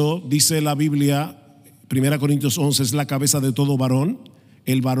 Cristo, dice la Biblia, 1 Corintios 11, es la cabeza de todo varón.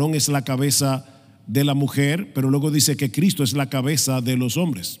 El varón es la cabeza de la mujer, pero luego dice que Cristo es la cabeza de los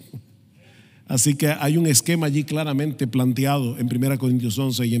hombres. Así que hay un esquema allí claramente planteado en 1 Corintios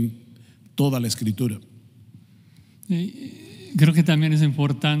 11 y en toda la Escritura. Creo que también es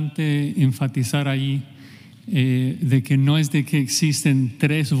importante enfatizar ahí de que no es de que existen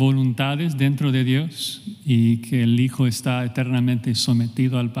 3 voluntades dentro de Dios y que el Hijo está eternamente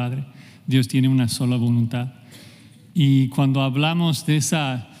sometido al Padre. Dios tiene una sola voluntad. Y cuando hablamos de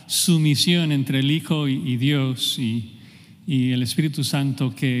esa sumisión entre el Hijo y Dios y el Espíritu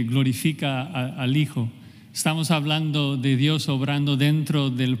Santo que glorifica al Hijo, estamos hablando de Dios obrando dentro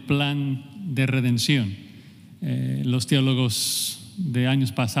del plan de redención. Los teólogos de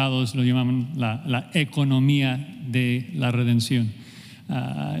años pasados lo llamaban la economía de la redención.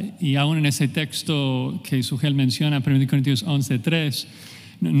 Y aún en ese texto que Sugel menciona, 1 Corintios 11:3,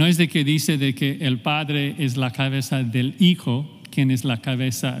 no es de que dice de que el Padre es la cabeza del Hijo, quien es la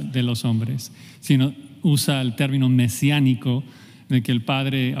cabeza de los hombres, sino usa el término mesiánico de que el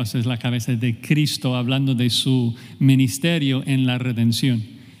Padre, o sea, es la cabeza de Cristo, hablando de su ministerio en la redención.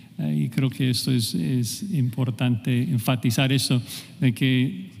 Y creo que esto es importante enfatizar eso, de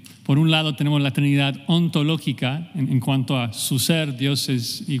que por un lado tenemos la Trinidad ontológica en cuanto a su ser. Dios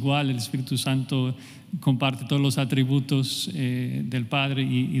es igual, el Espíritu Santo comparte todos los atributos del Padre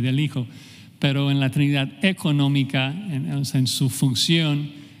y del Hijo, pero en la Trinidad económica, en su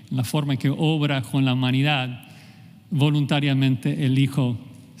función, en la forma en que obra con la humanidad, voluntariamente el Hijo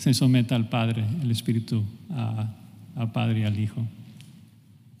se somete al Padre, el Espíritu al Padre y al Hijo.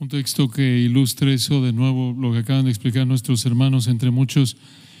 Un texto que ilustra eso, de nuevo, lo que acaban de explicar nuestros hermanos, entre muchos,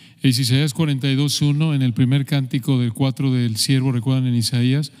 es Isaías 42:1, en el primer cántico del 4 del siervo, recuerdan en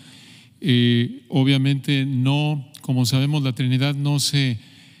Isaías. Obviamente no, como sabemos, la Trinidad no se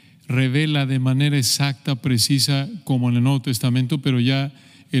revela de manera exacta, precisa como en el Nuevo Testamento, pero ya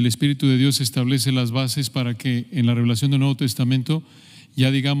el Espíritu de Dios establece las bases para que en la revelación del Nuevo Testamento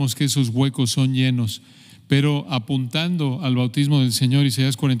ya digamos que esos huecos son llenos. Pero apuntando al bautismo del Señor,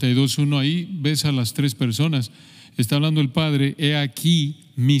 Isaías 42:1, ahí ves a las 3 personas. Está hablando el Padre: he aquí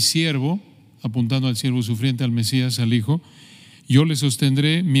mi siervo, apuntando al siervo sufriente, al Mesías, al Hijo. Yo le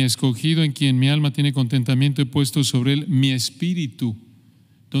sostendré, mi escogido, en quien mi alma tiene contentamiento, he puesto sobre él mi espíritu.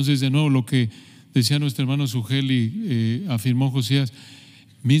 Entonces, de nuevo, lo que decía nuestro hermano Sugel y afirmó Josías,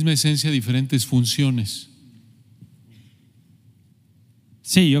 misma esencia, diferentes funciones.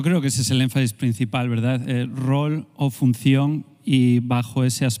 Sí, yo creo que ese es el énfasis principal, ¿verdad? Rol o función y bajo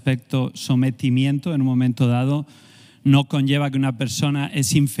ese aspecto sometimiento en un momento dado no conlleva que una persona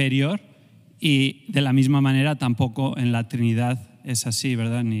es inferior, y de la misma manera tampoco en la Trinidad es así,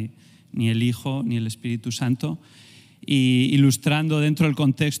 ¿verdad? Ni el Hijo ni el Espíritu Santo. Y ilustrando dentro del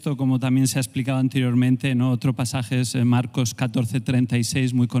contexto, como también se ha explicado anteriormente, ¿no? Otro pasaje es Marcos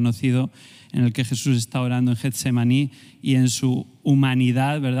 14:36, muy conocido, en el que Jesús está orando en Getsemaní y en su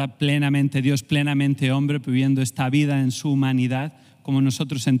humanidad, ¿verdad? Plenamente Dios, plenamente hombre, viviendo esta vida en su humanidad, como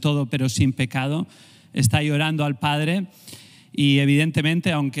nosotros en todo, pero sin pecado, está ahí orando al Padre. Y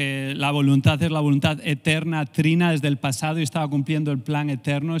evidentemente, aunque la voluntad es la voluntad eterna, trina desde el pasado y estaba cumpliendo el plan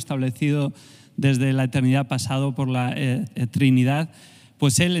eterno establecido desde la eternidad pasado por la Trinidad,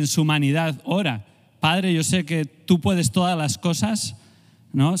 pues Él en su humanidad ora: Padre, yo sé que tú puedes todas las cosas,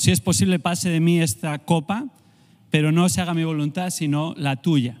 ¿no? Si es posible, pase de mí esta copa, pero no se haga mi voluntad, sino la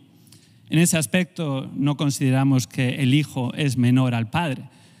tuya. En ese aspecto no consideramos que el Hijo es menor al Padre.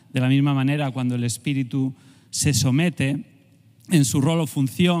 De la misma manera, cuando el Espíritu se somete en su rol o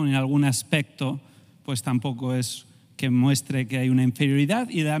función en algún aspecto, pues tampoco es que muestre que hay una inferioridad,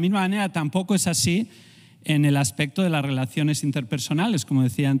 y de la misma manera tampoco es así en el aspecto de las relaciones interpersonales, como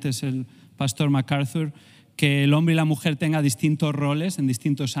decía antes el pastor MacArthur, que el hombre y la mujer tengan distintos roles en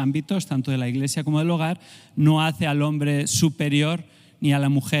distintos ámbitos, tanto de la iglesia como del hogar, no hace al hombre superior ni a la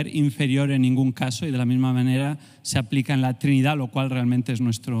mujer inferior en ningún caso, y de la misma manera se aplica en la Trinidad, lo cual realmente es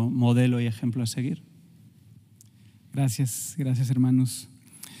nuestro modelo y ejemplo a seguir. Gracias hermanos.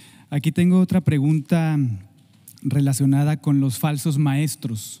 Aquí tengo otra pregunta relacionada con los falsos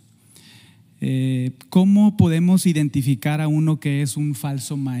maestros. ¿Cómo podemos identificar a uno que es un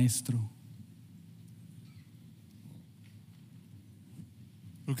falso maestro?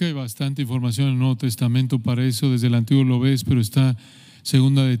 Creo que hay bastante información en el Nuevo Testamento para eso. Desde el Antiguo lo ves, pero está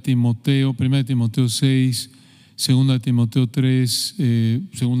 2 de Timoteo, 1 de Timoteo 6, 2 de Timoteo 3,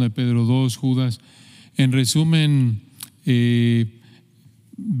 2 de Pedro 2, Judas. En resumen,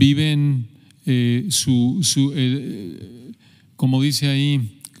 viven como dice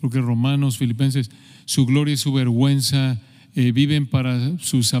ahí, creo que Romanos, Filipenses, su gloria y su vergüenza, viven para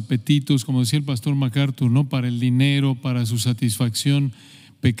sus apetitos, como decía el pastor MacArthur, ¿no? Para el dinero, para su satisfacción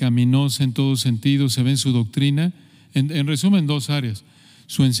pecaminosa en todo sentido. Se ve en su doctrina, en resumen, 2 áreas: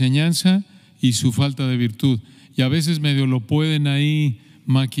 su enseñanza y su falta de virtud. Y a veces medio lo pueden ahí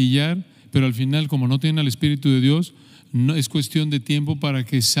maquillar, pero al final, como no tienen al Espíritu de Dios, no, es cuestión de tiempo para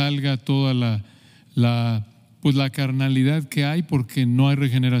que salga toda la carnalidad que hay, porque no hay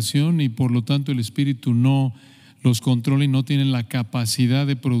regeneración y por lo tanto el Espíritu no los controla y no tienen la capacidad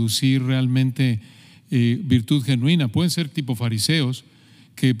de producir realmente virtud genuina. Pueden ser tipo fariseos,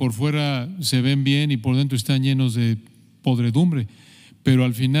 que por fuera se ven bien y por dentro están llenos de podredumbre, pero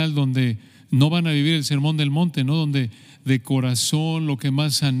al final donde no van a vivir el sermón del monte, ¿no? Donde de corazón lo que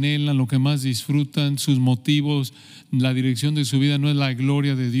más anhelan, lo que más disfrutan, sus motivos, la dirección de su vida no es la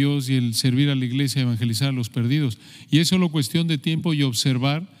gloria de Dios y el servir a la iglesia y evangelizar a los perdidos. Y es solo cuestión de tiempo y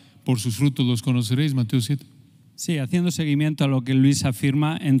observar: por sus frutos los conoceréis, Mateo 7. Sí, haciendo seguimiento a lo que Luis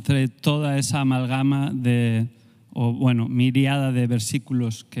afirma, entre toda esa amalgama miriada de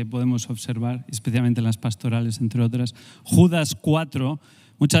versículos que podemos observar, especialmente en las pastorales, entre otras, Judas 4,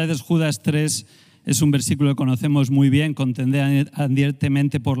 muchas veces Judas 3 es un versículo que conocemos muy bien: contended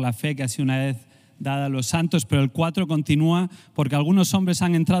ardientemente por la fe que ha sido una vez dada a los santos. Pero el 4 continúa: porque algunos hombres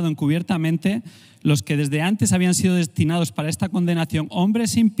han entrado encubiertamente, los que desde antes habían sido destinados para esta condenación,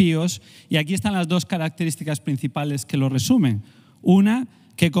 hombres impíos. Y aquí están las 2 características principales que lo resumen. Una,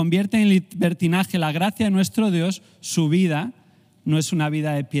 que convierte en libertinaje la gracia de nuestro Dios. Su vida no es una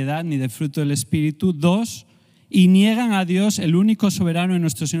vida de piedad ni de fruto del Espíritu. 2, y niegan a Dios, el único soberano de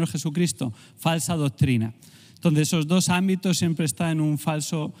nuestro Señor Jesucristo. Falsa doctrina. Entonces, esos 2 ámbitos siempre están en un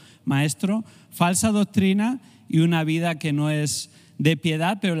falso maestro: falsa doctrina y una vida que no es de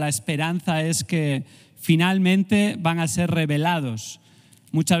piedad, pero la esperanza es que finalmente van a ser revelados.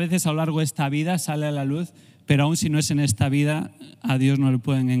 Muchas veces a lo largo de esta vida sale a la luz, pero aún si no es en esta vida, a Dios no le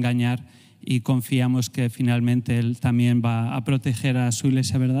pueden engañar, y confiamos que finalmente Él también va a proteger a su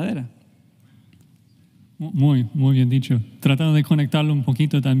iglesia verdadera. Muy bien dicho. Tratando de conectarlo un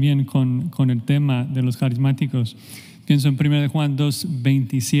poquito también con el tema de los carismáticos, pienso en 1 Juan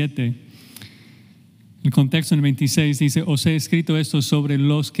 2:27. El contexto en el 26 dice: os he escrito esto sobre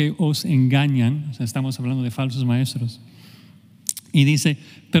los que os engañan. O sea, estamos hablando de falsos maestros. Y dice: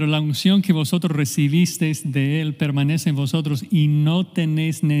 pero la unción que vosotros recibisteis de Él permanece en vosotros, y no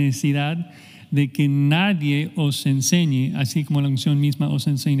tenéis necesidad de que nadie os enseñe, así como la unción misma os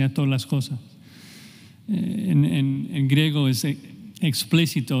enseña todas las cosas. En griego es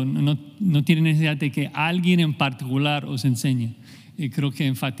explícito, no tiene necesidad de que alguien en particular os enseñe. Y creo que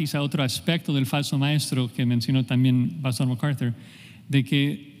enfatiza otro aspecto del falso maestro que mencionó también Pastor MacArthur, de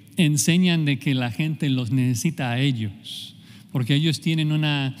que enseñan de que la gente los necesita a ellos, porque ellos tienen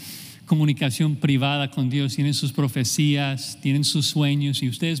una comunicación privada con Dios, tienen sus profecías, tienen sus sueños y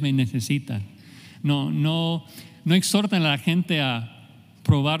ustedes me necesitan. No exhortan a la gente a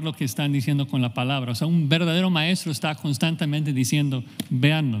probar lo que están diciendo con la palabra. O sea, un verdadero maestro está constantemente diciendo,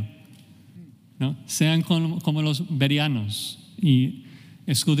 véanlo, ¿no? Sean como los bereanos y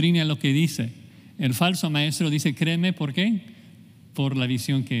escudriña lo que dice. El falso maestro dice, créeme, ¿por qué? Por la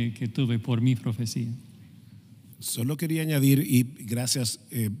visión que tuve, por mi profecía. Solo quería añadir, y gracias,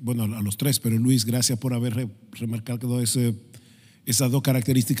 a los tres, pero Luis, gracias por haber remarcado esas dos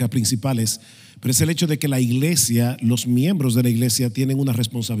características principales, pero es el hecho de que la iglesia, los miembros de la iglesia tienen una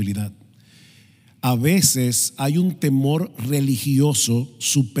responsabilidad. A veces hay un temor religioso,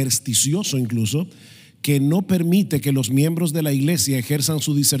 supersticioso incluso, que no permite que los miembros de la iglesia ejerzan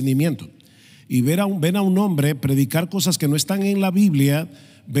su discernimiento. Y ven a un hombre predicar cosas que no están en la Biblia,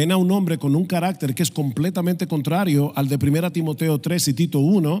 ven a un hombre con un carácter que es completamente contrario al de 1 Timoteo 3 y Tito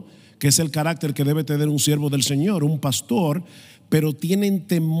 1, que es el carácter que debe tener un siervo del Señor, un pastor, pero tienen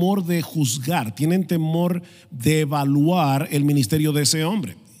temor de juzgar, tienen temor de evaluar el ministerio de ese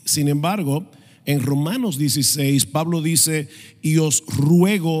hombre. Sin embargo, en Romanos 16, Pablo dice, y os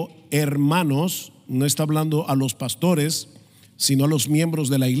ruego, hermanos, no está hablando a los pastores, sino a los miembros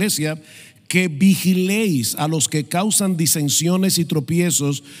de la iglesia, que vigiléis a los que causan disensiones y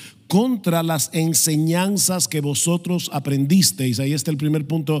tropiezos contra las enseñanzas que vosotros aprendisteis. Ahí está el primer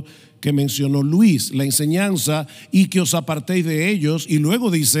punto que mencionó Luis, la enseñanza, y que os apartéis de ellos. Y luego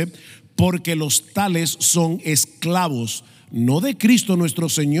dice, porque los tales son esclavos, no de Cristo nuestro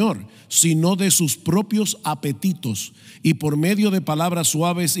Señor, sino de sus propios apetitos, y por medio de palabras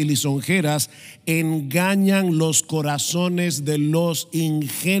suaves y lisonjeras engañan los corazones de los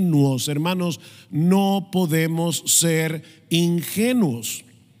ingenuos. Hermanos, no podemos ser ingenuos.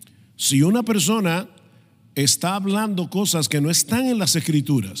 Si una persona está hablando cosas que no están en las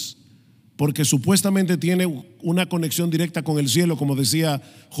Escrituras, porque supuestamente tiene una conexión directa con el cielo, como decía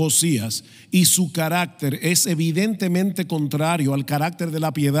Josías, y su carácter es evidentemente contrario al carácter de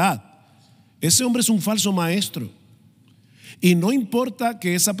la piedad, ese hombre es un falso maestro. Y no importa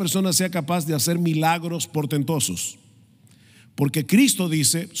que esa persona sea capaz de hacer milagros portentosos, porque Cristo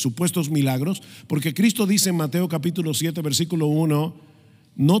dice, supuestos milagros, porque Cristo dice en Mateo capítulo 7 versículo 1,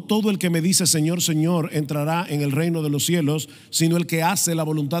 no todo el que me dice Señor, Señor entrará en el reino de los cielos, sino el que hace la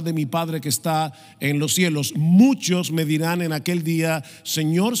voluntad de mi Padre que está en los cielos. Muchos me dirán en aquel día,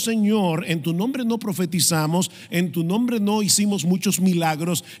 Señor, Señor, en tu nombre no profetizamos, en tu nombre no hicimos muchos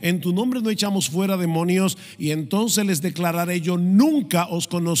milagros, en tu nombre no echamos fuera demonios. Y entonces les declararé, yo nunca os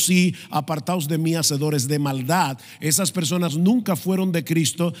conocí, apartaos de mí, hacedores de maldad. Esas personas nunca fueron de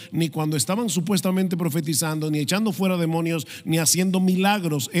Cristo, ni cuando estaban supuestamente profetizando, ni echando fuera demonios, ni haciendo milagros.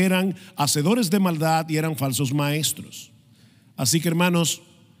 Eran hacedores de maldad y eran falsos maestros. Así que, hermanos,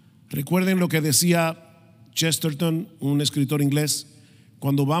 recuerden lo que decía Chesterton, un escritor inglés: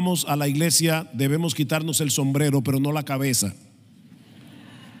 cuando vamos a la iglesia debemos quitarnos el sombrero, pero no la cabeza.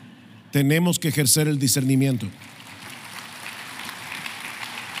 Tenemos que ejercer el discernimiento.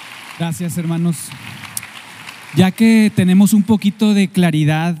 Gracias, hermanos. Ya que tenemos un poquito de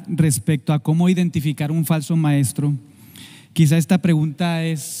claridad respecto a cómo identificar un falso maestro, quizá esta pregunta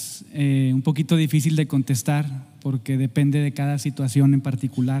es un poquito difícil de contestar porque depende de cada situación en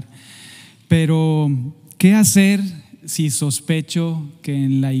particular. Pero, ¿qué hacer si sospecho que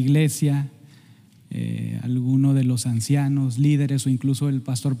en la iglesia alguno de los ancianos, líderes o incluso el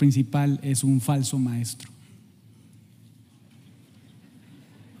pastor principal es un falso maestro?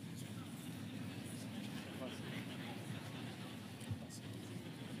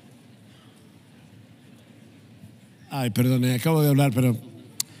 Ay, perdón, acabo de hablar, pero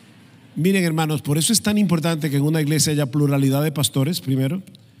miren, hermanos, por eso es tan importante que en una iglesia haya pluralidad de pastores, primero,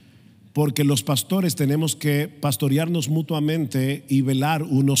 porque los pastores tenemos que pastorearnos mutuamente y velar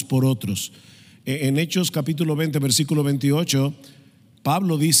unos por otros. En Hechos capítulo 20, versículo 28,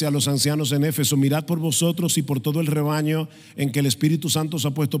 Pablo dice a los ancianos en Éfeso: mirad por vosotros y por todo el rebaño en que el Espíritu Santo os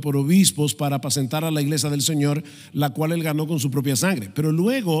ha puesto por obispos para apacentar a la iglesia del Señor, la cual él ganó con su propia sangre. Pero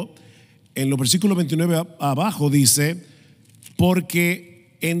luego, en los versículos 29 abajo dice: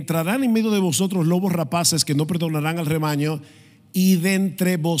 porque entrarán en medio de vosotros lobos rapaces que no perdonarán al rebaño, y de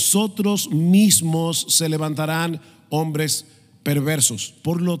entre vosotros mismos se levantarán hombres perversos.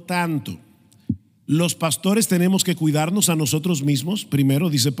 Por lo tanto, los pastores tenemos que cuidarnos a nosotros mismos, primero,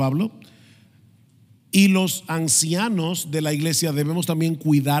 dice Pablo, Y los ancianos de la iglesia debemos también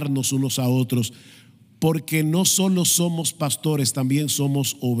cuidarnos unos a otros, porque no solo somos pastores, también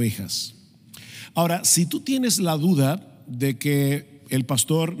somos ovejas. Ahora, si tú tienes la duda de que el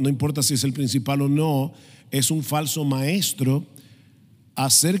pastor, no importa si es el principal o no, es un falso maestro,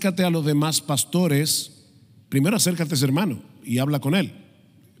 acércate a los demás pastores. Primero acércate a ese hermano y habla con él.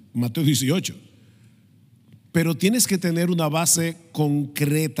 Mateo 18. Pero tienes que tener una base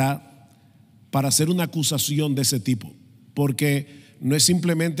concreta para hacer una acusación de ese tipo, porque no es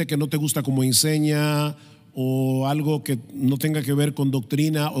simplemente que no te gusta cómo enseña o algo que no tenga que ver con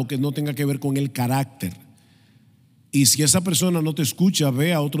doctrina o que no tenga que ver con el carácter. Y si esa persona no te escucha,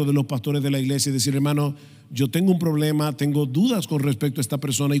 ve a otro de los pastores de la iglesia y decir: hermano, yo tengo un problema, tengo dudas con respecto a esta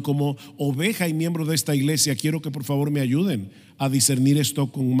persona, y como oveja y miembro de esta iglesia quiero que por favor me ayuden a discernir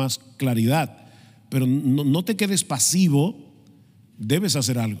esto con más claridad. Pero no te quedes pasivo, debes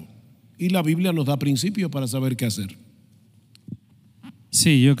hacer algo. Y la Biblia nos da principios para saber qué hacer.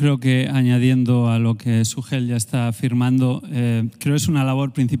 Sí, yo creo que añadiendo a lo que Sugel ya está afirmando, creo que es una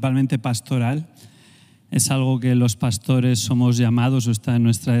labor principalmente pastoral. Es algo que los pastores somos llamados, o está en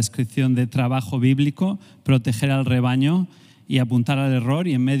nuestra descripción de trabajo bíblico, proteger al rebaño y apuntar al error,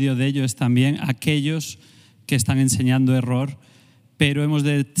 y en medio de ello es también aquellos que están enseñando error, pero hemos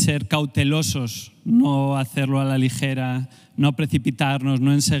de ser cautelosos, no hacerlo a la ligera, no precipitarnos,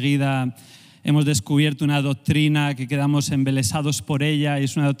 no enseguida hemos descubierto una doctrina que quedamos embelesados por ella y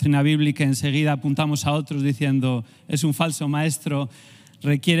es una doctrina bíblica, enseguida apuntamos a otros diciendo es un falso maestro.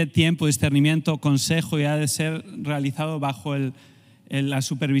 Requiere tiempo, discernimiento, consejo, y ha de ser realizado bajo la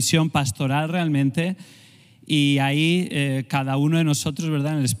supervisión pastoral realmente. Y ahí cada uno de nosotros,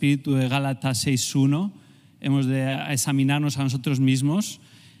 ¿verdad?, en el espíritu de Gálatas 6:1, hemos de examinarnos a nosotros mismos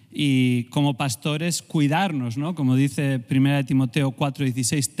y como pastores cuidarnos, ¿no? Como dice 1 Timoteo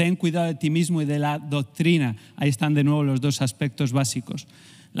 4:16, ten cuidado de ti mismo y de la doctrina. Ahí están de nuevo los dos aspectos básicos,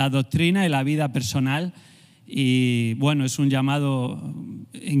 la doctrina y la vida personal. Y bueno, es un llamado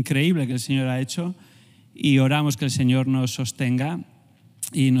increíble que el Señor ha hecho, y oramos que el Señor nos sostenga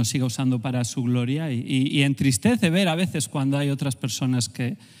y nos siga usando para su gloria. Y entristece ver a veces cuando hay otras personas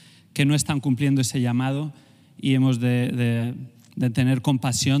que no están cumpliendo ese llamado, y hemos de tener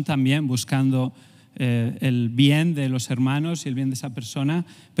compasión también, buscando el bien de los hermanos y el bien de esa persona,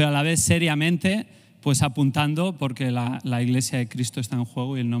 pero a la vez seriamente pues apuntando, porque la iglesia de Cristo está en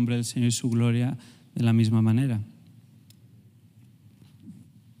juego y el nombre del Señor y su gloria de la misma manera.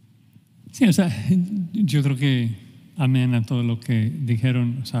 Sí, o sea, yo creo que amén a todo lo que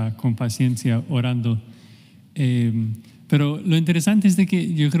dijeron, o sea, con paciencia, orando. Pero lo interesante es de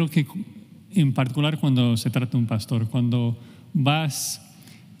que yo creo que en particular cuando se trata de un pastor, cuando vas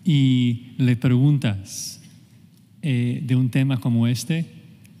y le preguntas de un tema como este,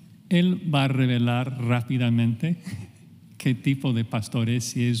 él va a revelar rápidamente qué tipo de pastor es,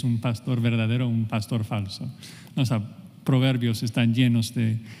 si es un pastor verdadero o un pastor falso. O sea, proverbios están llenos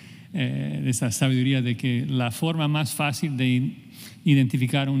de esa sabiduría de que la forma más fácil de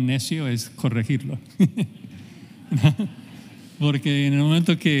identificar a un necio es corregirlo. Porque en el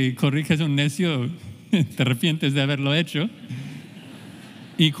momento que corriges a un necio, te arrepientes de haberlo hecho.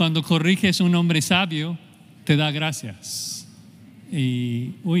 Y cuando corriges a un hombre sabio, te da gracias.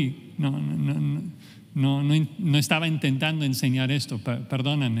 Y, no estaba intentando enseñar esto,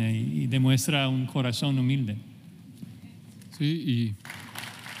 perdóname, y demuestra un corazón humilde. Sí,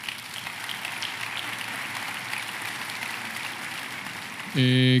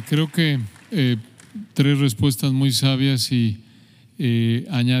 y creo que tres respuestas muy sabias, y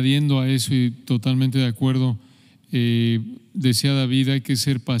añadiendo a eso, y totalmente de acuerdo, decía David, hay que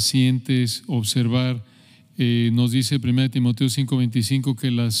ser pacientes, observar. Nos dice 1 Timoteo 5:25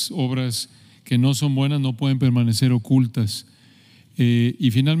 que las obras que no son buenas no pueden permanecer ocultas. Y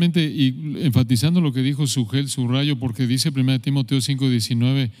finalmente, y enfatizando lo que dijo Sugel, subrayo, porque dice 1 Timoteo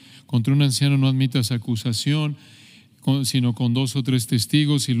 5:19, contra un anciano no admitas acusación, sino con 2 o 3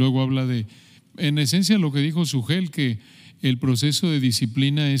 testigos. Y luego habla de, en esencia, lo que dijo Sugel, que el proceso de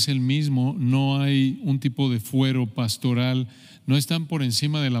disciplina es el mismo, no hay un tipo de fuero pastoral, no están por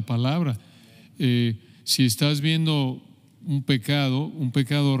encima de la palabra. Si estás viendo un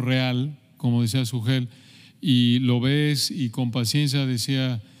pecado real, como decía Sugel, y lo ves y con paciencia,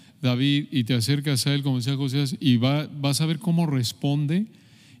 decía David, y te acercas a él, como decía José, y vas a ver cómo responde,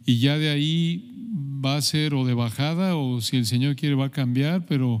 y ya de ahí va a ser o de bajada, o si el Señor quiere va a cambiar,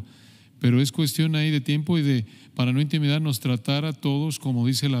 pero es cuestión ahí de tiempo y de, para no intimidarnos, tratar a todos como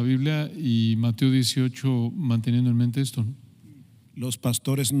dice la Biblia, y Mateo 18 manteniendo en mente esto, ¿no? Los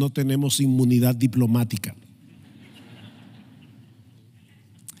pastores no tenemos inmunidad diplomática.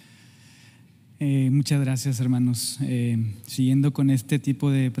 Muchas gracias, hermanos. Siguiendo con este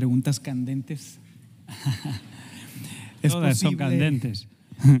tipo de preguntas candentes. Todas son candentes.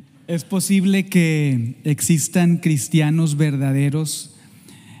 ¿Es posible que existan cristianos verdaderos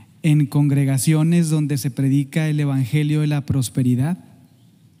en congregaciones donde se predica el evangelio de la prosperidad?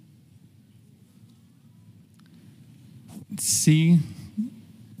 Sí,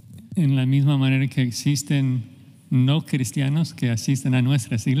 en la misma manera que existen no cristianos que asisten a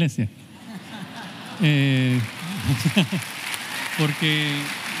nuestras iglesias. Porque,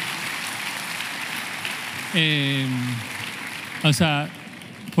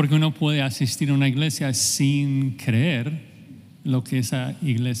 porque uno puede asistir a una iglesia sin creer lo que esa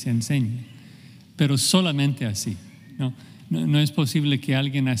iglesia enseña, pero solamente así, ¿no? No es posible que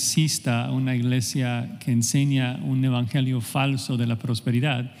alguien asista a una iglesia que enseña un evangelio falso de la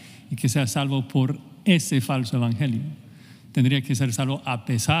prosperidad y que sea salvo por ese falso evangelio. Tendría que ser salvo a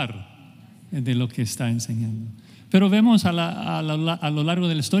pesar de lo que está enseñando. Pero vemos a lo largo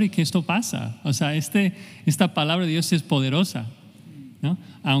de la historia que esto pasa. O sea, esta palabra de Dios es poderosa, ¿no?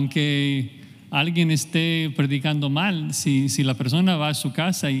 Aunque alguien esté predicando mal, si la persona va a su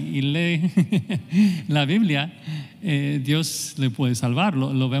casa y lee la Biblia, Dios le puede salvar.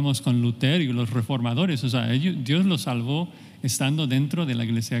 Lo vemos con Lutero y los reformadores. O sea, Dios los salvó estando dentro de la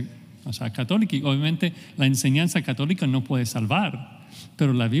iglesia, o sea, católica. Y obviamente la enseñanza católica no puede salvar,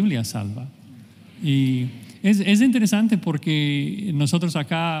 pero la Biblia salva. Y es interesante porque nosotros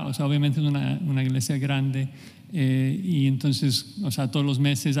acá, o sea, obviamente es una iglesia grande, y entonces, o sea, todos los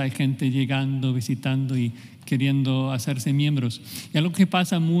meses hay gente llegando, visitando y queriendo hacerse miembros. Y algo que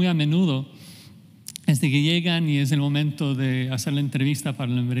pasa muy a menudo es de que llegan y es el momento de hacer la entrevista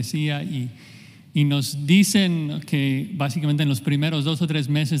para la membresía y nos dicen que básicamente en los primeros 2 o 3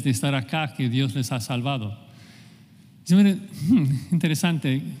 meses de estar acá que Dios les ha salvado.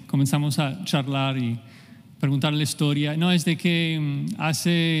 Interesante, comenzamos a charlar y preguntar la historia. No, es de que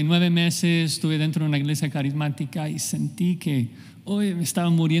hace 9 meses estuve dentro de una iglesia carismática y sentí que hoy me estaba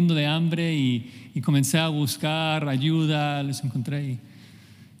muriendo de hambre y comencé a buscar ayuda, les encontré.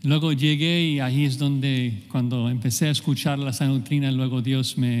 Y luego llegué y ahí es donde, cuando empecé a escuchar la sana doctrina, luego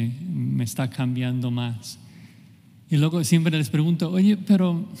Dios me está cambiando más. Y luego siempre les pregunto, oye,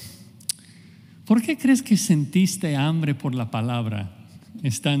 pero ¿por qué crees que sentiste hambre por la palabra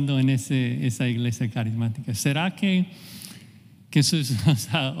estando en esa iglesia carismática? ¿Será que eso es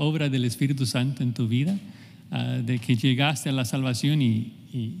obra del Espíritu Santo en tu vida? De que llegaste a la salvación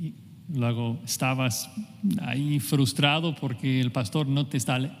y luego estabas ahí frustrado porque el pastor no te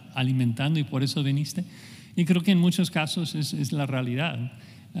está alimentando y por eso viniste. Y creo que en muchos casos es la realidad,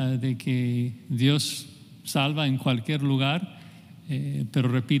 de que Dios salva en cualquier lugar, pero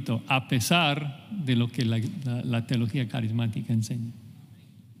repito, a pesar de lo que la teología carismática enseña.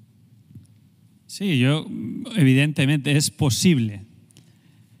 Sí, evidentemente es posible,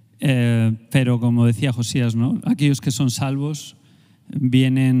 pero como decía Josías, ¿no? Aquellos que son salvos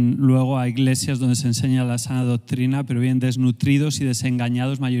vienen luego a iglesias donde se enseña la sana doctrina, pero vienen desnutridos y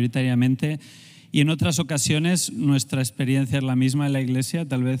desengañados mayoritariamente. Y en otras ocasiones nuestra experiencia es la misma en la iglesia.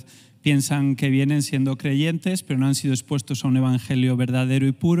 Tal vez piensan que vienen siendo creyentes, pero no han sido expuestos a un evangelio verdadero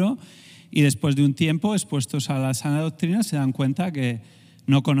y puro. Y después de un tiempo, expuestos a la sana doctrina, se dan cuenta que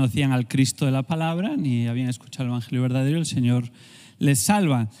no conocían al Cristo de la palabra, ni habían escuchado el evangelio verdadero. El Señor les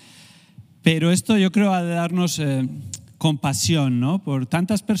salva. Pero esto yo creo ha de darnos compasión, ¿no? Por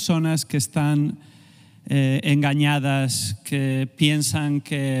tantas personas que están engañadas, que piensan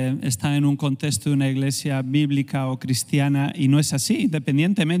que están en un contexto de una iglesia bíblica o cristiana y no es así,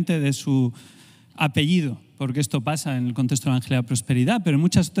 independientemente de su apellido, porque esto pasa en el contexto de la evangelio de la prosperidad, pero en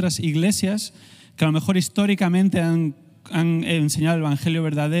muchas otras iglesias que a lo mejor históricamente han enseñado el evangelio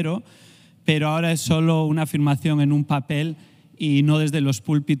verdadero, pero ahora es solo una afirmación en un papel y no desde los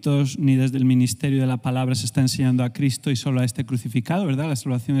púlpitos ni desde el ministerio de la palabra se está enseñando a Cristo y solo a este crucificado, ¿verdad? La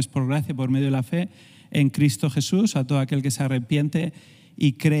salvación es por gracia, por medio de la fe en Cristo Jesús, a todo aquel que se arrepiente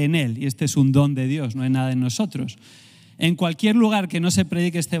y cree en Él. Y este es un don de Dios, no hay nada en nosotros. En cualquier lugar que no se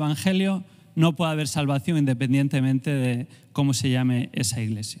predique este evangelio, no puede haber salvación independientemente de cómo se llame esa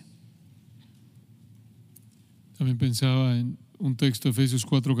iglesia. También pensaba en un texto de Efesios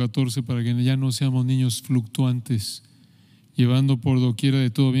 4:14 para que ya no seamos niños fluctuantes, llevando por doquiera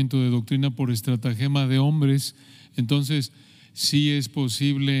de todo viento de doctrina por estratagema de hombres. Entonces, sí es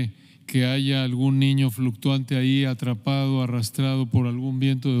posible que haya algún niño fluctuante ahí atrapado, arrastrado por algún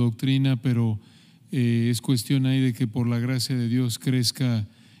viento de doctrina, pero es cuestión ahí de que por la gracia de Dios crezca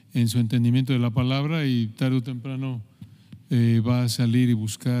en su entendimiento de la palabra y tarde o temprano va a salir y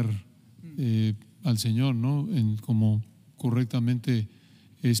buscar al Señor, ¿no? Como correctamente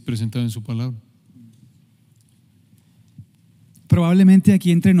es presentado en su palabra. Probablemente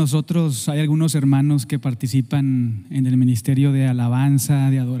aquí entre nosotros hay algunos hermanos que participan en el ministerio de alabanza,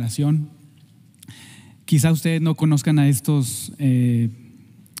 de adoración. Quizá ustedes no conozcan a estos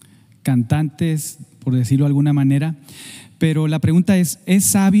cantantes, por decirlo de alguna manera, pero la pregunta ¿es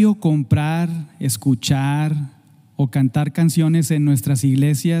sabio comprar, escuchar o cantar canciones en nuestras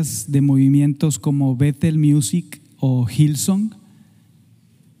iglesias de movimientos como Bethel Music o Hillsong?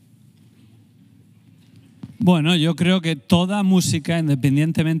 Bueno, yo creo que toda música,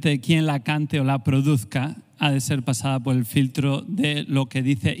 independientemente de quién la cante o la produzca, ha de ser pasada por el filtro de lo que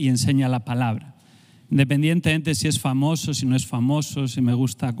dice y enseña la palabra. Independientemente si es famoso, si no es famoso, si me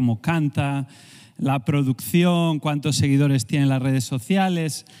gusta cómo canta, la producción, cuántos seguidores tiene en las redes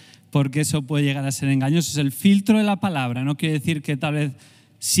sociales, porque eso puede llegar a ser engañoso. Es el filtro de la palabra. No quiere decir que tal vez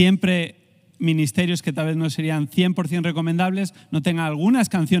siempre ministerios que tal vez no serían 100% recomendables no tengan algunas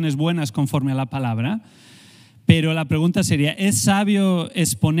canciones buenas conforme a la palabra. Pero la pregunta sería, ¿es sabio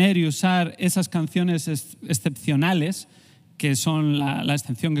exponer y usar esas canciones excepcionales, que son la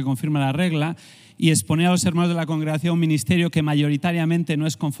excepción que confirma la regla, y exponer a los hermanos de la congregación un ministerio que mayoritariamente no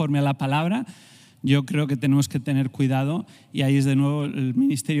es conforme a la palabra? Yo creo que tenemos que tener cuidado, y ahí es de nuevo el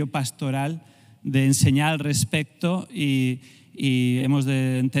ministerio pastoral de enseñar al respecto, y hemos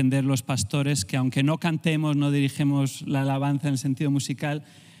de entender los pastores que aunque no cantemos, no dirigimos la alabanza en el sentido musical,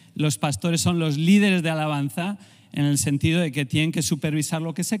 los pastores son los líderes de alabanza en el sentido de que tienen que supervisar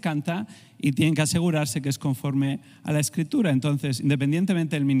lo que se canta y tienen que asegurarse que es conforme a la Escritura. Entonces,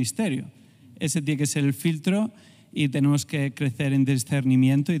 independientemente del ministerio, ese tiene que ser el filtro, y tenemos que crecer en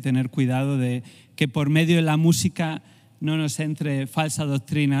discernimiento y tener cuidado de que por medio de la música no nos entre falsa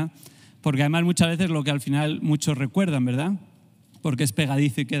doctrina, porque además muchas veces lo que al final muchos recuerdan, ¿verdad? Porque es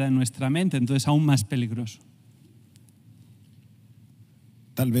pegadizo y queda en nuestra mente, entonces aún más peligroso.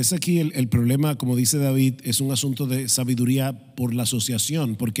 Tal vez aquí el problema, como dice David, es un asunto de sabiduría por la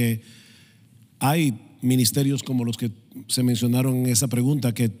asociación, porque hay ministerios como los que se mencionaron en esa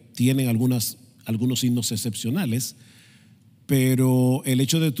pregunta que tienen algunos himnos excepcionales, pero el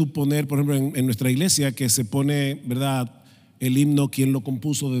hecho de tú poner, por ejemplo, en nuestra iglesia, que se pone, ¿verdad?, el himno, quién lo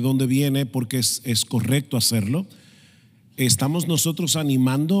compuso, de dónde viene, porque es correcto hacerlo. Estamos nosotros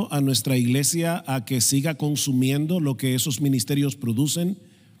animando a nuestra iglesia a que siga consumiendo lo que esos ministerios producen,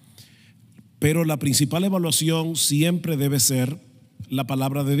 pero la principal evaluación siempre debe ser la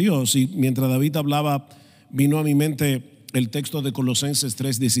palabra de Dios. Y mientras David hablaba, vino a mi mente el texto de Colosenses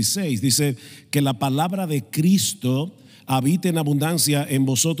 3:16. Dice que la palabra de Cristo habite en abundancia en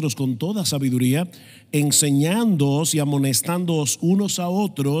vosotros con toda sabiduría, enseñándoos y amonestándoos unos a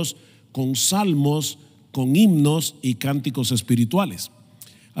otros con salmos, con himnos y cánticos espirituales.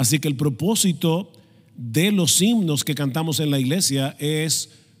 Así que el propósito de los himnos que cantamos en la iglesia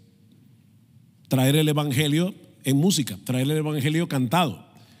es traer el evangelio en música, traer el evangelio cantado.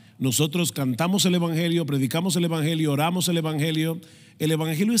 Nosotros cantamos el evangelio, predicamos el evangelio, oramos el evangelio. El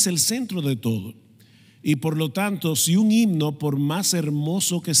evangelio es el centro de todo. Y por lo tanto, si un himno, por más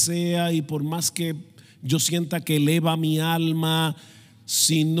hermoso que sea y por más que yo sienta que eleva mi alma,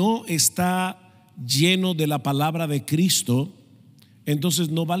 si no está lleno de la palabra de Cristo, entonces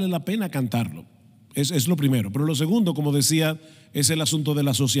no vale la pena cantarlo. Es lo primero. Pero lo segundo, como decía, es el asunto de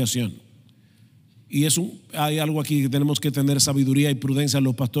la asociación. Y hay algo aquí que tenemos que tener sabiduría y prudencia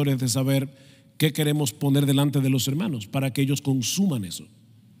los pastores de saber qué queremos poner delante de los hermanos para que ellos consuman eso.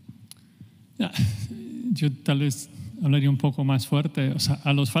 Yo tal vez hablaría un poco más fuerte. O sea,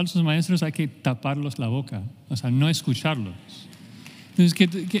 a los falsos maestros hay que taparlos la boca, o sea, no escucharlos. Entonces,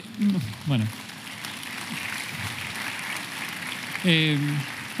 bueno.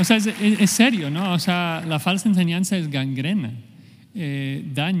 O sea, es serio, ¿no? O sea, la falsa enseñanza es gangrena,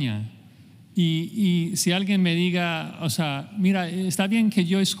 daña. Y si alguien me diga, o sea, mira, está bien que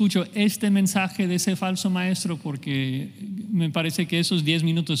yo escucho este mensaje de ese falso maestro porque me parece que esos 10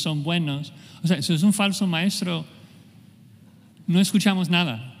 minutos son buenos. O sea, si es un falso maestro, no escuchamos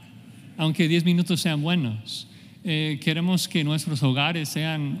nada, aunque 10 minutos sean buenos. Queremos que nuestros hogares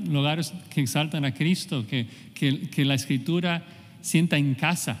sean hogares que exaltan a Cristo, que la Escritura sienta en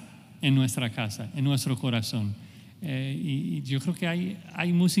casa, en nuestra casa, en nuestro corazón. Y yo creo que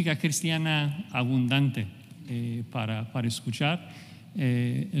hay música cristiana abundante para escuchar.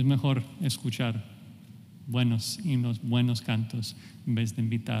 Es mejor escuchar buenos himnos, buenos cantos, en vez de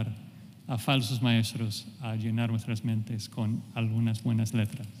invitar a falsos maestros a llenar nuestras mentes con algunas buenas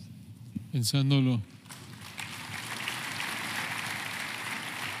letras.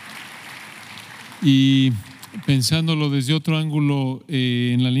 Pensándolo desde otro ángulo,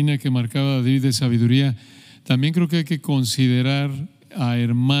 en la línea que marcaba David de sabiduría, también creo que hay que considerar a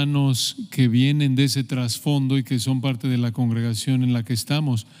hermanos que vienen de ese trasfondo y que son parte de la congregación en la que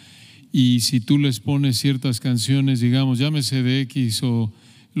estamos. Y si tú les pones ciertas canciones, digamos, llámese de X o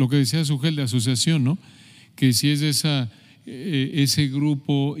lo que decía Sugel de asociación, ¿no? Que si es de ese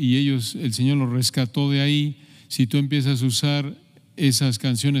grupo y el Señor los rescató de ahí, si tú empiezas a usar esas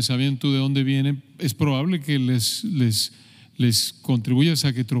canciones sabiendo tú de dónde vienen, es probable que les contribuyas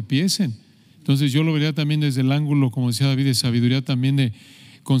a que tropiecen. Entonces yo lo vería también desde el ángulo, como decía David, de sabiduría también, de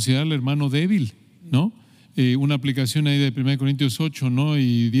considerar al hermano débil, ¿no? Una aplicación ahí de 1 Corintios 8, ¿no?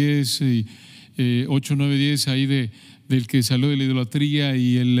 Y 10, 8, 9, 10 ahí del que salió de la idolatría,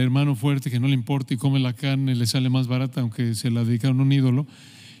 y el hermano fuerte que no le importa y come la carne, le sale más barata aunque se la dedicaron a un ídolo,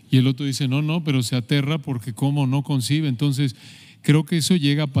 y el otro dice no, pero se aterra porque como no concibe. Entonces creo que eso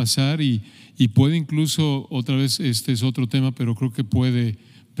llega a pasar y puede incluso, otra vez este es otro tema, pero creo que puede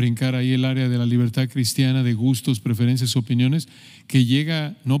brincar ahí el área de la libertad cristiana, de gustos, preferencias, opiniones, que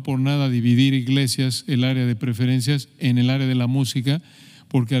llega no por nada a dividir iglesias, el área de preferencias en el área de la música,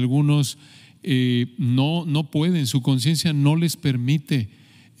 porque algunos no pueden, su conciencia no les permite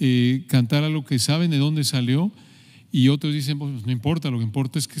cantar algo que saben de dónde salió, y otros dicen, pues no importa, lo que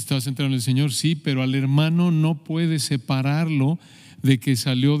importa es que estás centrado en el Señor. Sí, pero al hermano no puede separarlo de que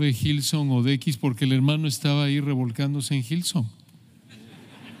salió de Hillsong o de X, porque el hermano estaba ahí revolcándose en Hillsong.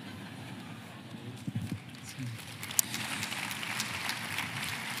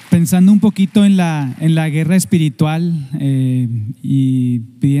 Pensando un poquito en la guerra espiritual y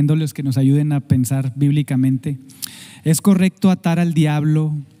pidiéndoles que nos ayuden a pensar bíblicamente, ¿es correcto atar al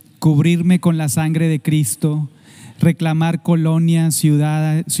diablo, cubrirme con la sangre de Cristo, reclamar colonias,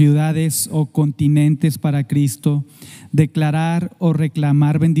 ciudades o continentes para Cristo, declarar o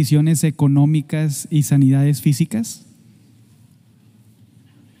reclamar bendiciones económicas y sanidades físicas?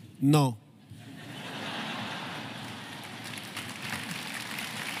 No.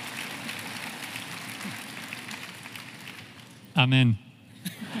 Amén.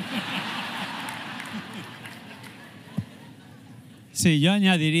 Sí, yo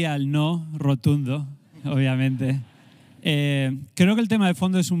añadiría el no rotundo, obviamente. Creo que el tema de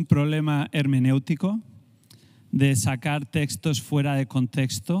fondo es un problema hermenéutico, de sacar textos fuera de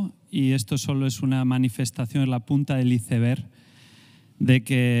contexto, y esto solo es una manifestación, la punta del iceberg, de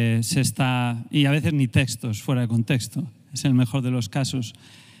que y a veces ni textos fuera de contexto, es el mejor de los casos.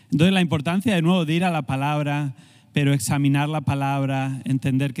 Entonces la importancia de nuevo de ir a la palabra, pero examinar la palabra,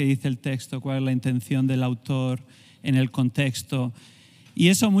 entender qué dice el texto, cuál es la intención del autor en el contexto. Y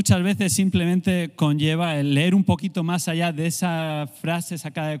eso muchas veces simplemente conlleva el leer un poquito más allá de esa frase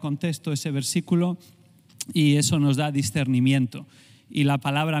sacada de contexto, ese versículo, y eso nos da discernimiento. Y la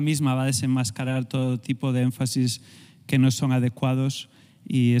palabra misma va a desenmascarar todo tipo de énfasis que no son adecuados,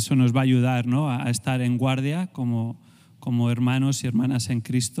 y eso nos va a ayudar, ¿no?, a estar en guardia como hermanos y hermanas en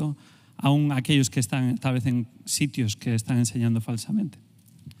Cristo, aún aquellos que están tal vez en sitios que están enseñando falsamente.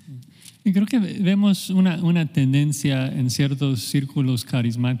 Y creo que vemos una tendencia en ciertos círculos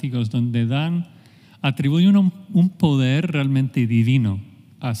carismáticos donde atribuyen un poder realmente divino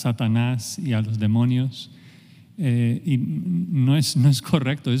a Satanás y a los demonios, y no es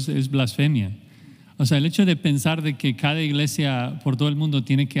correcto, es blasfemia. O sea, el hecho de pensar de que cada iglesia por todo el mundo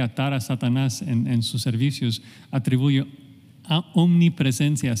tiene que atar a Satanás en sus servicios atribuye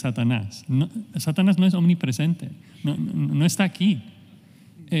omnipresencia a Satanás. Satanás no es omnipresente, no está aquí.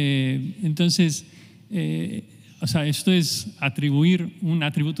 Entonces, o sea, esto es atribuir un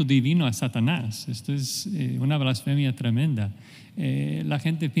atributo divino a Satanás. Esto es una blasfemia tremenda. La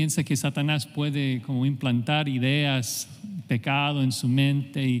gente piensa que Satanás puede como implantar ideas, pecado en su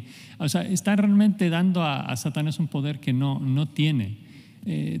mente, o sea, está realmente dando a Satanás un poder que no tiene.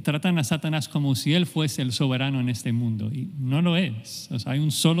 Tratan a Satanás como si él fuese el soberano en este mundo, y no lo es. O sea, hay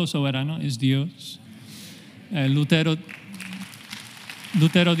un solo soberano, es Dios. Lutero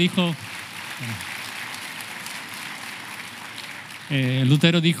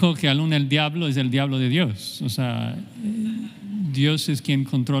dijo que aún el diablo es el diablo de Dios. O sea, Dios es quien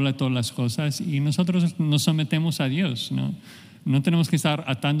controla todas las cosas, y nosotros nos sometemos a Dios, ¿no? No tenemos que estar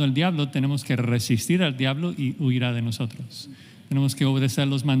atando al diablo, tenemos que resistir al diablo y huirá de nosotros. Tenemos que obedecer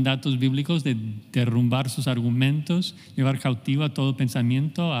los mandatos bíblicos de derrumbar sus argumentos, llevar cautivo a todo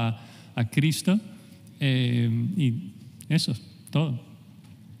pensamiento a Cristo, y eso es todo.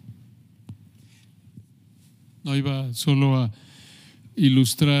 No, iba solo a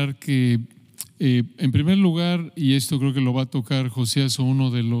ilustrar que en primer lugar, y esto creo que lo va a tocar Josías o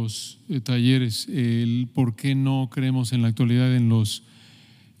uno de los talleres, el por qué no creemos en la actualidad en los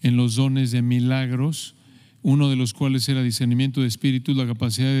dones de milagros, uno de los cuales era discernimiento de espíritus, la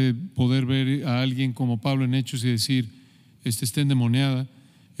capacidad de poder ver a alguien como Pablo en Hechos y decir, está endemoniada,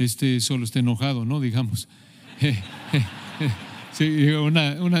 solo está enojado, ¿no? Digamos. Sí,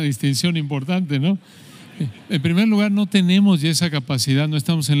 una distinción importante, ¿no? En primer lugar, no tenemos ya esa capacidad, no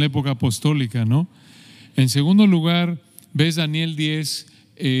estamos en la época apostólica, ¿no? En segundo lugar, ves Daniel 10,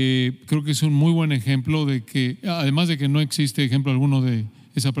 creo que es un muy buen ejemplo de que, además de que no existe ejemplo alguno de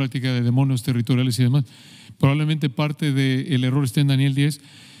esa práctica de demonios territoriales y demás, probablemente parte del error está en Daniel 10,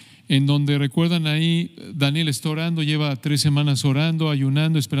 en donde recuerdan ahí, Daniel está orando, lleva 3 semanas orando,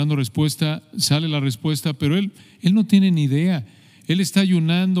 ayunando, esperando respuesta, sale la respuesta, pero él no tiene ni idea. Él está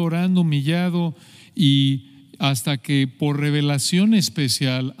ayunando, orando, humillado, y hasta que por revelación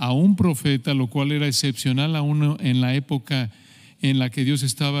especial a un profeta, lo cual era excepcional aún en la época en la que Dios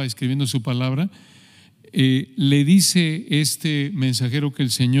estaba escribiendo su palabra, le dice este mensajero que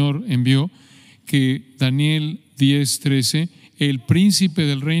el Señor envió, que Daniel 10:13, el príncipe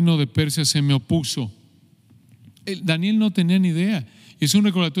del reino de Persia se me opuso. Daniel no tenía ni idea. Es un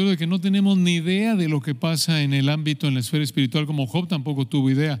recordatorio de que no tenemos ni idea de lo que pasa en el ámbito, en la esfera espiritual, como Job tampoco tuvo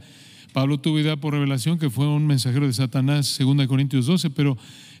idea. Pablo tuvo idea por revelación, que fue un mensajero de Satanás, 2 Corintios 12, pero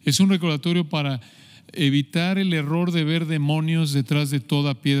es un recordatorio para evitar el error de ver demonios detrás de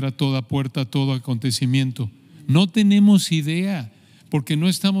toda piedra, toda puerta, todo acontecimiento. No tenemos idea, porque no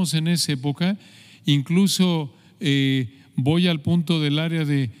estamos en esa época. Incluso voy al punto del área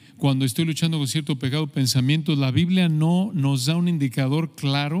de cuando estoy luchando con cierto pecado, pensamientos. La Biblia no nos da un indicador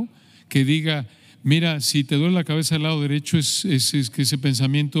claro que diga, mira, si te duele la cabeza del lado derecho es que ese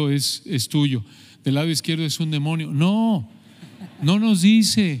pensamiento es tuyo, del lado izquierdo es un demonio. No nos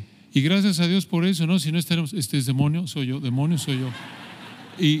dice, y gracias a Dios por eso, ¿no? Si no estaremos, este es demonio, soy yo, demonio soy yo.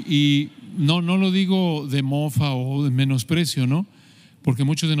 Y no lo digo de mofa o de menosprecio, ¿no? Porque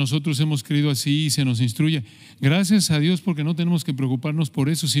muchos de nosotros hemos creído así y se nos instruye. Gracias a Dios, porque no tenemos que preocuparnos por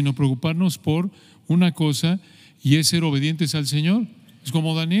eso, sino preocuparnos por una cosa, y es ser obedientes al Señor. Es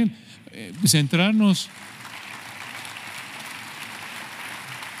como Daniel, centrarnos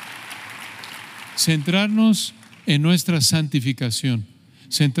en nuestra santificación,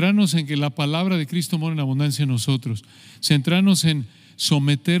 centrarnos en que la palabra de Cristo mora en abundancia en nosotros, centrarnos en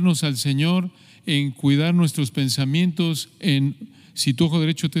someternos al Señor, en cuidar nuestros pensamientos, en si tu ojo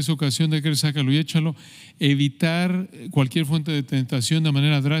derecho te es ocasión de querer, sácalo y échalo. Evitar cualquier fuente de tentación de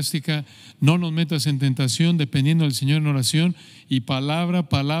manera drástica. No nos metas en tentación, dependiendo del Señor en oración. Y palabra,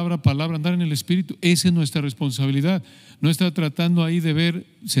 andar en el Espíritu. Esa es nuestra responsabilidad. No estar tratando ahí de ver,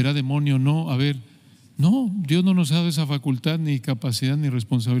 ¿será demonio o no? A ver, no, Dios no nos ha dado esa facultad, ni capacidad, ni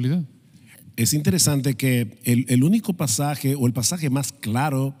responsabilidad. Es interesante que el único pasaje, o el pasaje más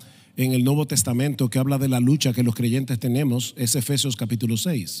claro en el Nuevo Testamento que habla de la lucha que los creyentes tenemos, es Efesios capítulo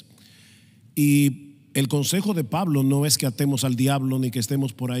 6. Y el consejo de Pablo no es que atemos al diablo, ni que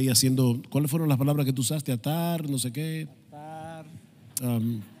estemos por ahí haciendo, ¿cuáles fueron las palabras que tú usaste? Atar, no sé qué.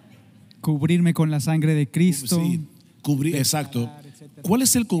 Cubrirme con la sangre de Cristo. Sí, cubrir, exacto. ¿Cuál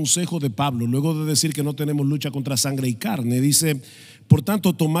es el consejo de Pablo? Luego de decir que no tenemos lucha contra sangre y carne, dice, por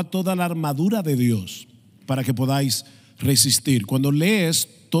tanto, tomad toda la armadura de Dios para que podáis resistir. Cuando lees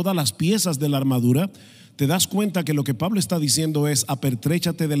todas las piezas de la armadura, te das cuenta que lo que Pablo está diciendo es: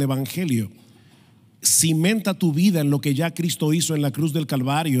 apertréchate del evangelio, cimenta tu vida en lo que ya Cristo hizo en la cruz del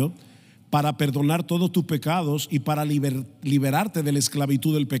Calvario para perdonar todos tus pecados y para liberarte de la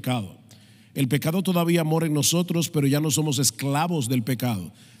esclavitud del pecado. El pecado todavía mora en nosotros, pero ya no somos esclavos del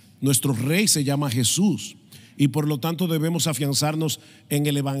pecado. Nuestro rey se llama Jesús, y por lo tanto debemos afianzarnos en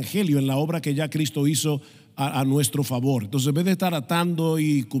el evangelio, en la obra que ya Cristo hizo a nuestro favor. Entonces, en vez de estar atando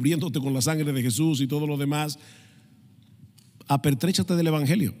y cubriéndote con la sangre de Jesús y todo lo demás, apertréchate del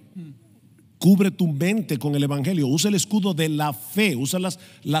evangelio. Cubre tu mente con el evangelio. Usa el escudo de la fe. Usa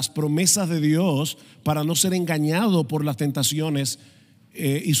las promesas de Dios para no ser engañado por las tentaciones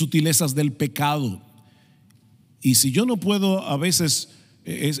y sutilezas del pecado. Y si yo no puedo, a veces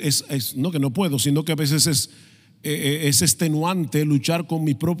no que no puedo, sino que a veces es extenuante luchar con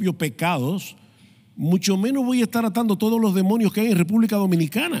mis propios pecados, mucho menos voy a estar atando todos los demonios que hay en República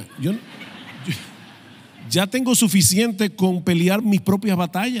Dominicana. Yo ya tengo suficiente con pelear mis propias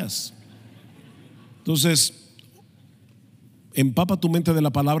batallas. Entonces, empapa tu mente de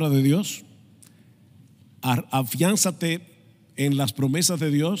la palabra de Dios, afiánzate en las promesas de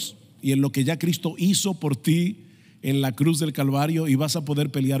Dios y en lo que ya Cristo hizo por ti en la cruz del Calvario, y vas a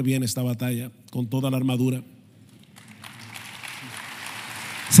poder pelear bien esta batalla con toda la armadura.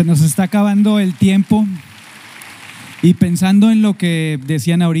 Se nos está acabando el tiempo, y pensando en lo que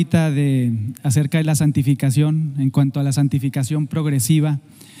decían ahorita acerca de la santificación, en cuanto a la santificación progresiva,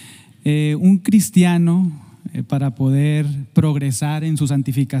 un cristiano, para poder progresar en su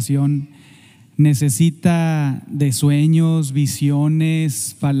santificación, necesita de sueños,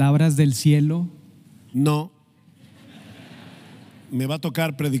 visiones, palabras del cielo? No. Me va a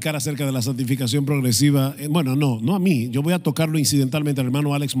tocar predicar acerca de la santificación progresiva. Bueno, no a mí. Yo voy a tocarlo incidentalmente al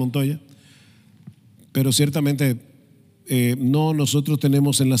hermano Alex Montoya. Pero ciertamente no, nosotros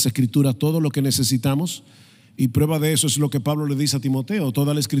tenemos en las Escrituras todo lo que necesitamos. Y prueba de eso es lo que Pablo le dice a Timoteo: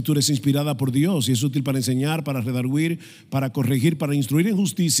 toda la Escritura es inspirada por Dios y es útil para enseñar, para redarguir, para corregir, para instruir en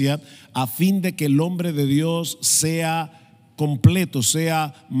justicia, a fin de que el hombre de Dios sea completo,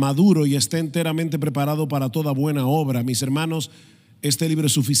 sea maduro y esté enteramente preparado para toda buena obra. Mis hermanos, este libro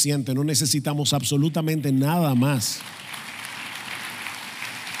es suficiente, no necesitamos absolutamente nada más.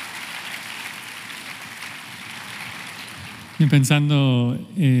 Y pensando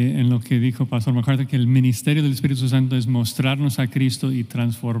en lo que dijo Pastor MacArthur, que el ministerio del Espíritu Santo es mostrarnos a Cristo y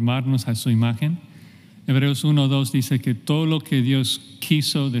transformarnos a su imagen. Hebreos 1:2 dice que todo lo que Dios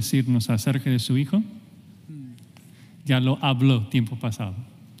quiso decirnos acerca de su Hijo, ya lo habló tiempo pasado.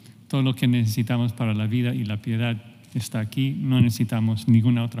 Todo lo que necesitamos para la vida y la piedad está aquí. No necesitamos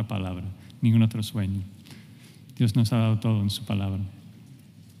ninguna otra palabra, ningún otro sueño. Dios nos ha dado todo en su palabra.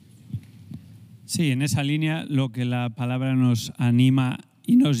 Sí, en esa línea lo que la palabra nos anima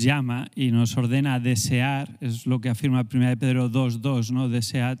y nos llama y nos ordena a desear es lo que afirma 1 Pedro 2:2, ¿no?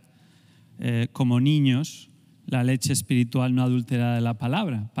 Desead como niños la leche espiritual no adulterada de la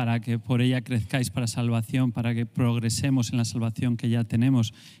palabra, para que por ella crezcáis para salvación, para que progresemos en la salvación que ya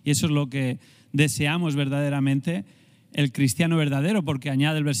tenemos. Y eso es lo que deseamos verdaderamente el cristiano verdadero, porque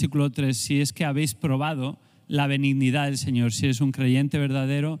añade el versículo 3, si es que habéis probado la benignidad del Señor. Si eres un creyente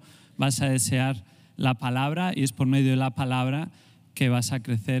verdadero, vas a desear la palabra y es por medio de la palabra que vas a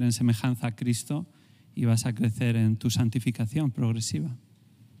crecer en semejanza a Cristo y vas a crecer en tu santificación progresiva.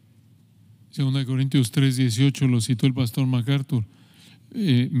 2 Corintios 3:18 lo citó el pastor MacArthur.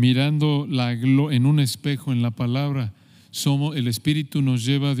 Mirando en un espejo en la palabra, el Espíritu nos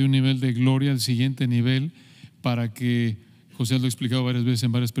lleva de un nivel de gloria al siguiente nivel, para que, José lo ha explicado varias veces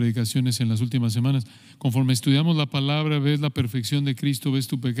en varias predicaciones en las últimas semanas, conforme estudiamos la palabra, ves la perfección de Cristo, ves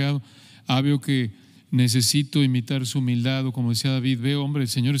tu pecado, veo que necesito imitar su humildad, o como decía David, veo, hombre, el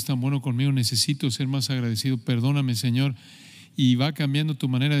Señor es tan bueno conmigo, necesito ser más agradecido, perdóname, Señor. Y va cambiando tu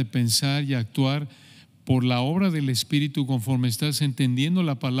manera de pensar y actuar por la obra del Espíritu, conforme estás entendiendo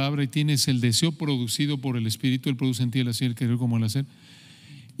la palabra y tienes el deseo producido por el Espíritu. Él produce en ti el hacer, el querer como el hacer,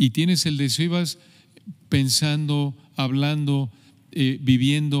 y tienes el deseo y vas pensando, hablando,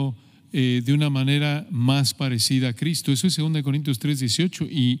 viviendo de una manera más parecida a Cristo. Eso es 2 Corintios 3:18,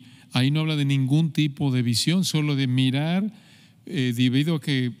 y ahí no habla de ningún tipo de visión, solo de mirar, debido a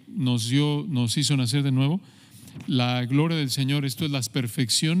que nos hizo nacer de nuevo, la gloria del Señor. Esto es las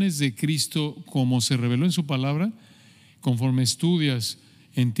perfecciones de Cristo como se reveló en su palabra. Conforme estudias,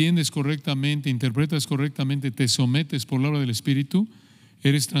 entiendes correctamente, interpretas correctamente, te sometes por la obra del Espíritu,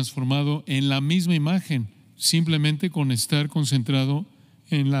 eres transformado en la misma imagen, simplemente con estar concentrado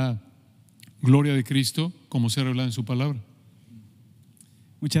en la gloria de Cristo como se ha revelado en su palabra.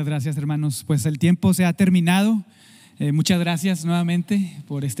 Muchas gracias, hermanos. Pues el tiempo se ha terminado. Muchas gracias nuevamente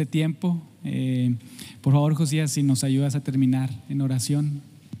por este tiempo. Por favor, Josías, si nos ayudas a terminar en oración.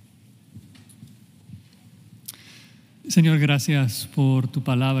 Señor, gracias por tu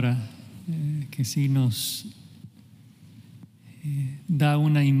palabra, que sí nos da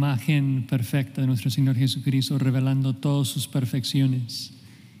una imagen perfecta de nuestro Señor Jesucristo, revelando todas sus perfecciones.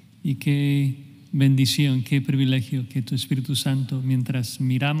 Y qué bendición, qué privilegio que tu Espíritu Santo, mientras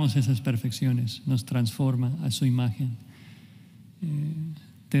miramos esas perfecciones, nos transforma a su imagen.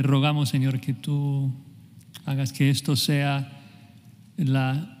 Te rogamos, Señor, que tú hagas que esto sea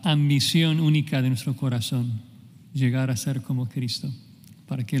la ambición única de nuestro corazón, llegar a ser como Cristo,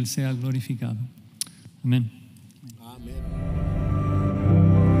 para que Él sea glorificado. Amén. Amén.